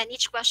 question and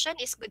each question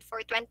is good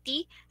for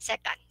 20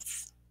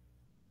 seconds.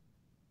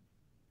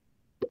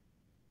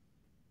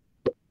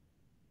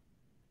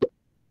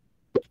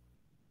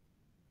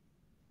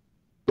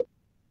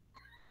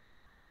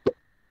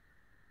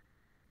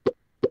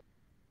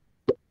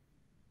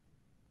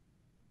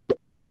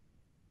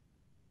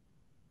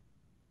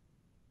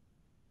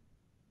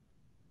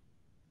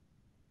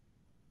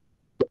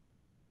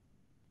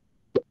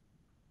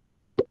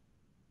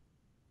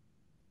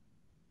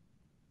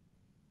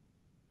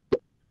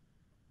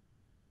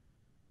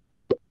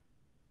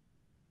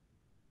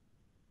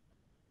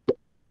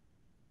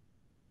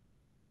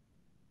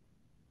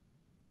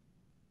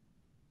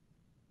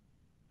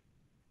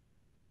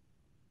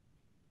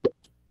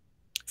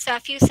 So a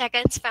few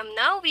seconds from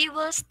now, we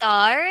will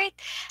start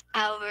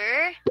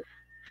our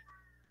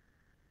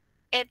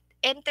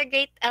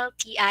integrate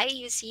LTI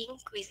using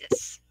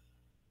quizzes.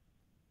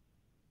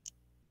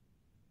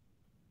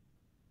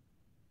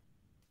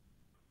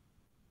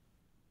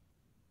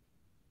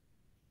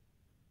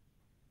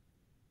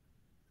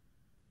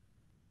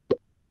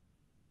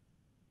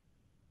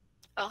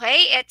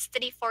 Okay, it's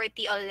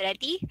 3:40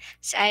 already.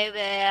 So I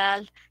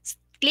will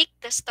click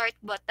the start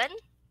button.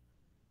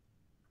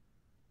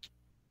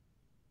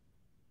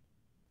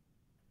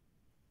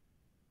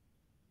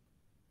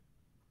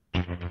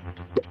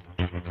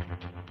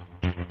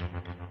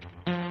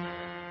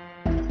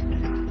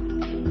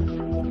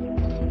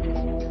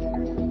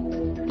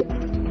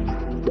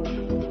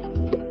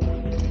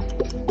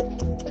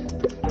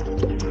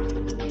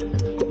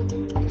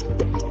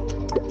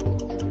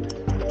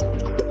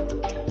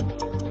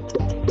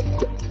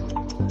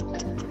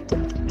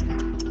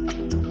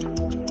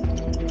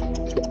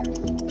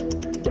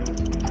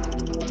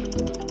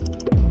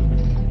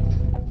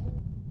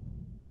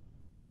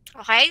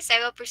 Okay, so I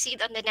will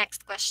proceed on the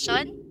next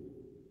question.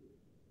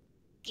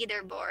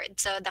 Leaderboard.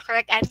 So the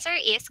correct answer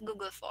is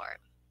Google Form.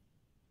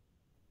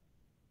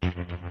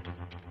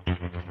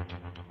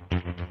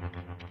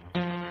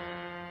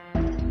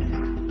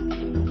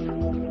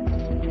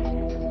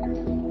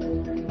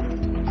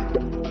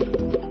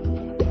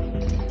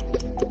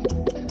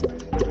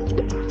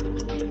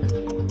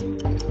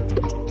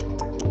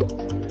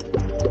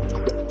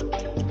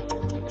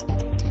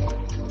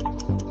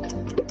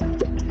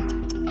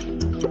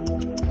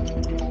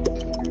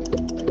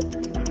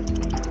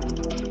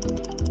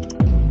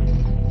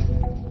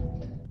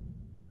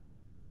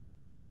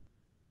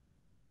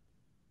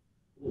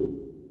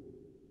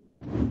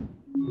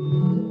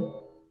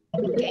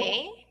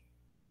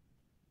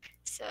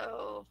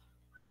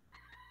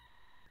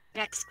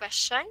 Next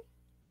question.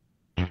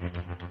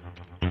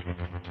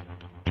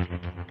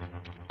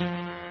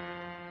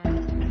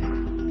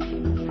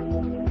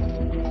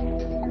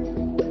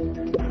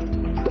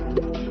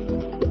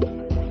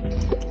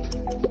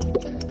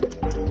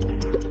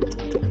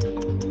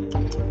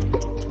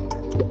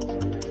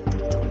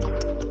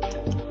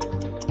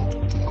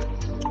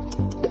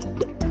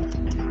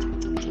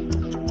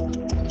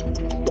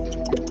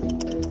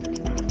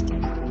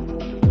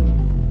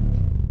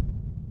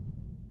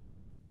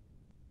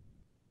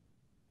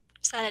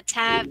 So let's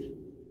have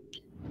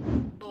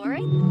board.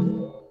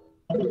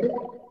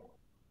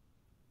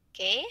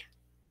 Okay.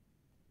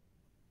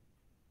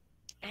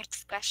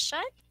 Next question.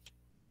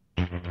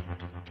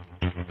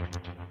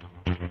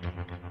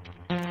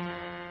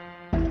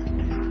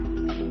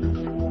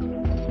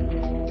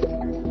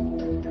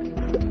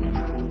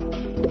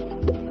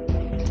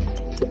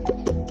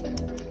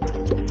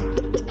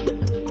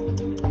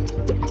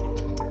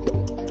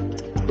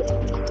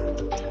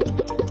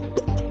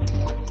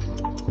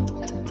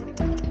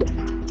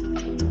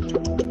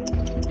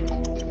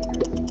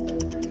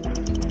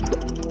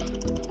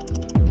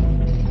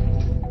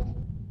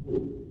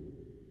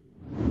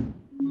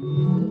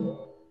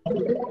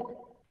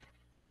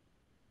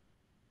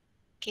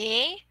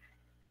 Okay.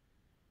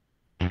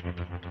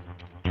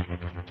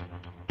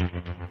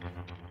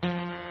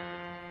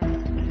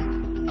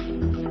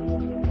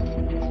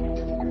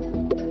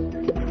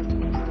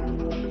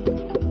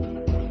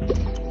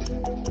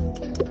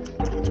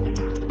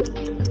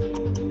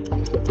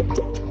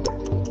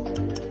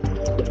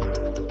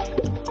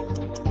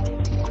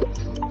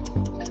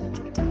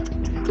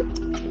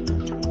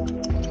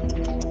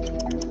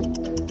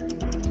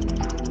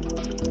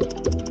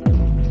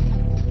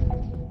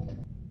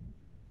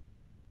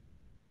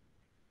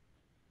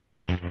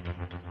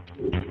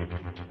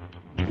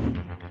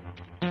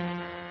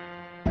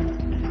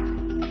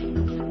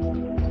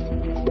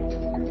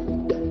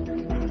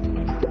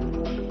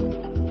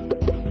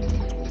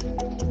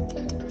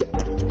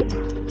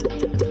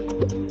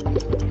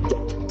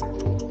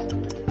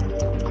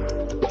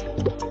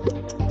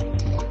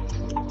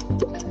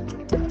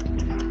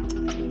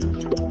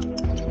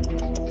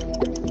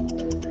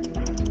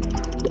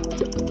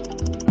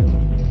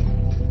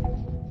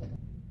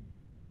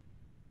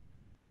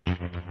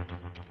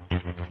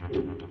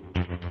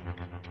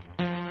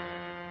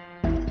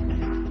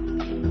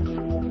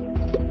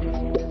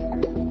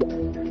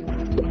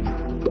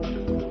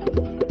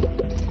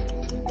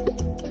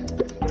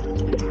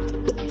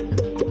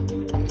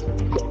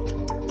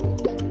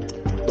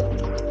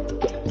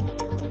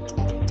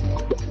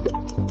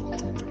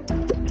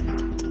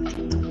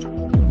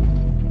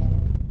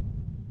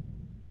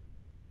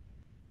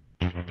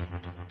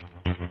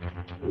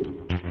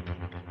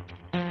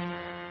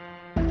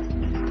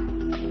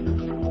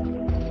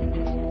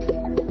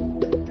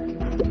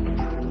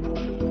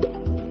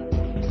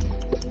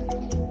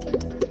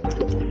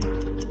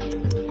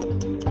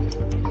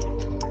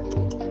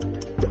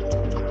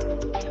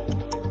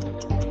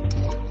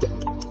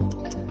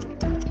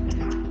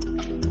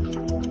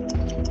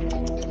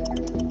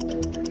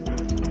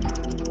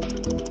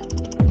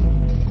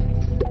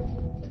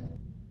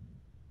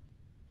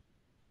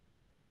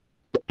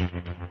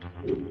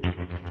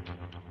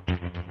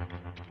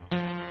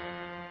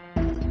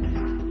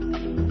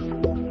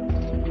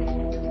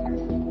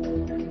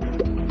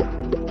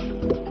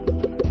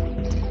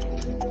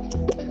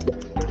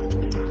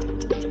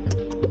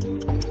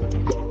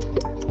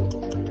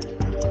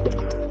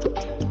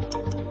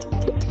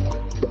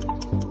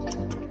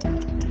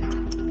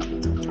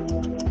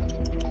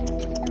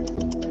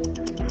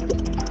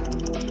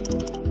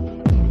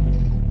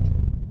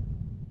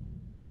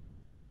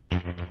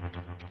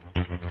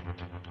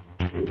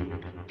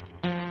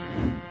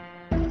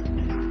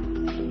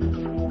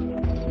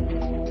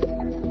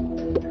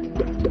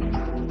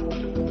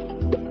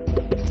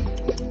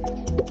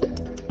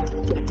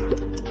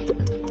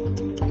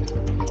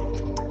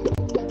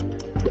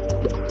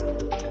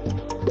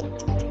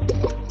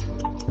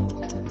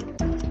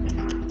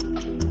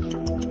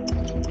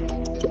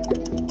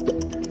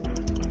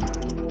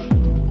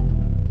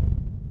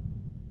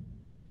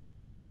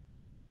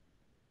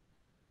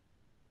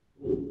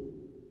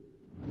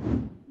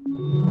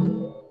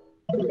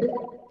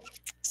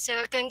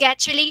 So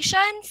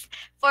congratulations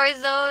for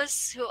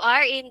those who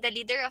are in the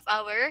leader of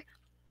our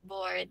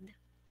board.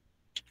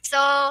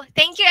 So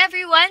thank you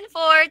everyone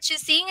for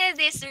choosing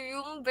this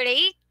room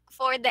break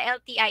for the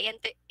LTI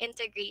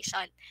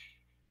integration.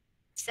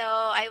 So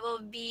I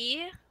will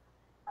be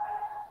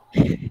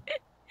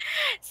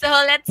so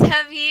let's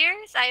have here.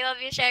 So I will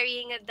be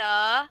sharing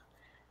the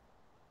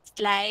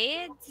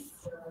slides.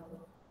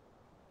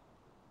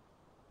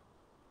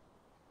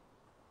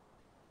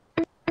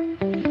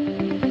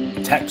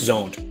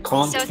 TechZONed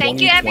Con So thank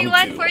you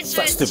everyone for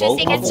 2022 Festival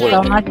choosing of and Thank you so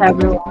Learning. much,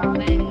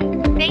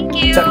 everyone. Thank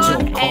you.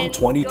 TechZONed Con And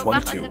go back on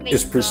 2022 the main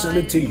is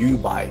presented to you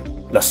by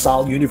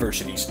LaSalle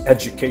University's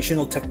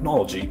Educational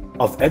Technology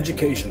of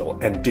Educational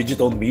and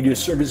Digital Media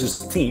Services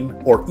Team,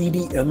 or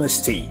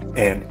EDMST,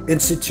 and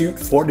Institute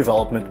for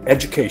Development,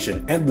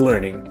 Education and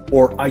Learning,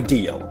 or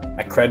IDEAL,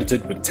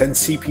 accredited with 10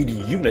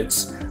 CPD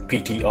units,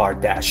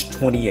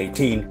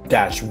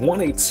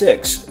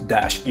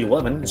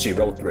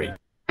 PTR-2018-186-1103.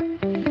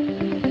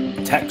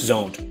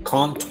 TechZONed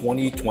Con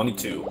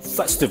 2022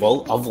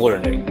 Festival of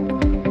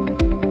Learning.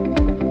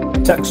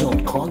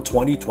 TechZONed Con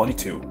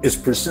 2022 is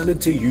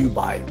presented to you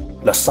by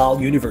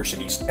LaSalle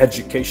University's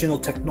Educational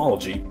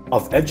Technology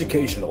of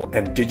Educational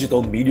and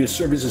Digital Media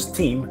Services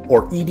Team,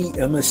 or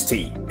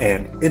EDMST,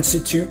 and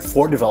Institute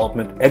for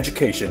Development,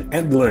 Education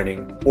and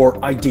Learning,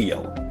 or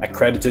IDEAL,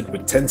 accredited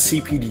with 10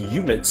 CPD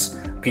units,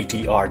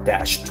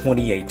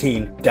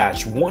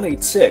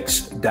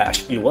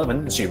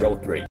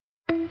 PTR-2018-186-1103.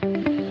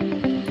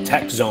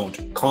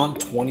 TechZONed Con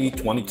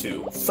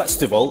 2022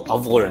 Festival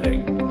of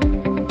Learning.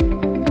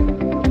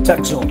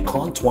 TechZONed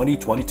Con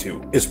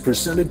 2022 is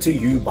presented to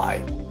you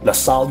by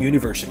LaSalle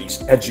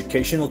University's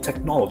Educational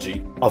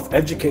Technology of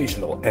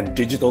Educational and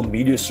Digital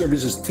Media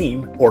Services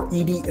Team, or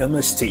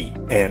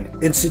EDMST,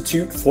 and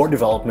Institute for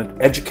Development,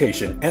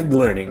 Education and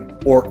Learning,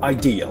 or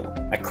IDEAL,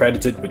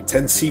 accredited with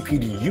 10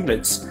 CPD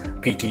units,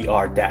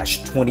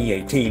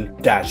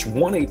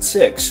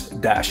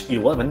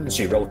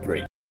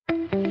 PTR-2018-186-1103.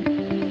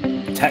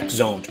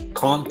 TechZONed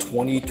Con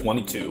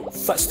 2022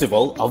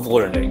 Festival of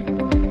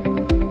Learning.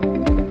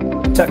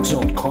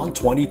 TechZONed Con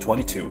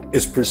 2022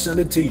 is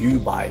presented to you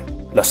by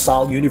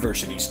LaSalle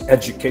University's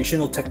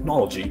Educational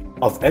Technology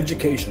of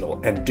Educational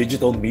and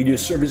Digital Media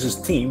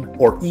Services Team,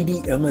 or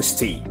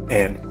EDMST,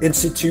 and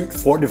Institute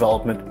for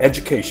Development,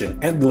 Education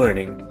and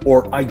Learning,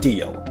 or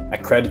IDEAL,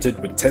 accredited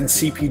with 10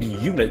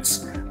 CPD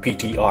units,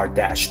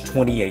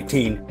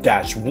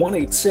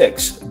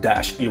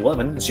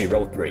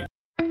 PTR-2018-186-1103.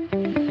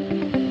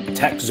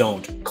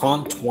 TechZONed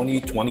Con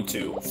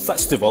 2022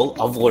 Festival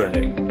of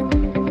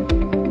Learning.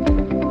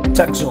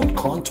 TechZONed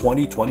Con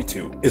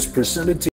 2022 is presented to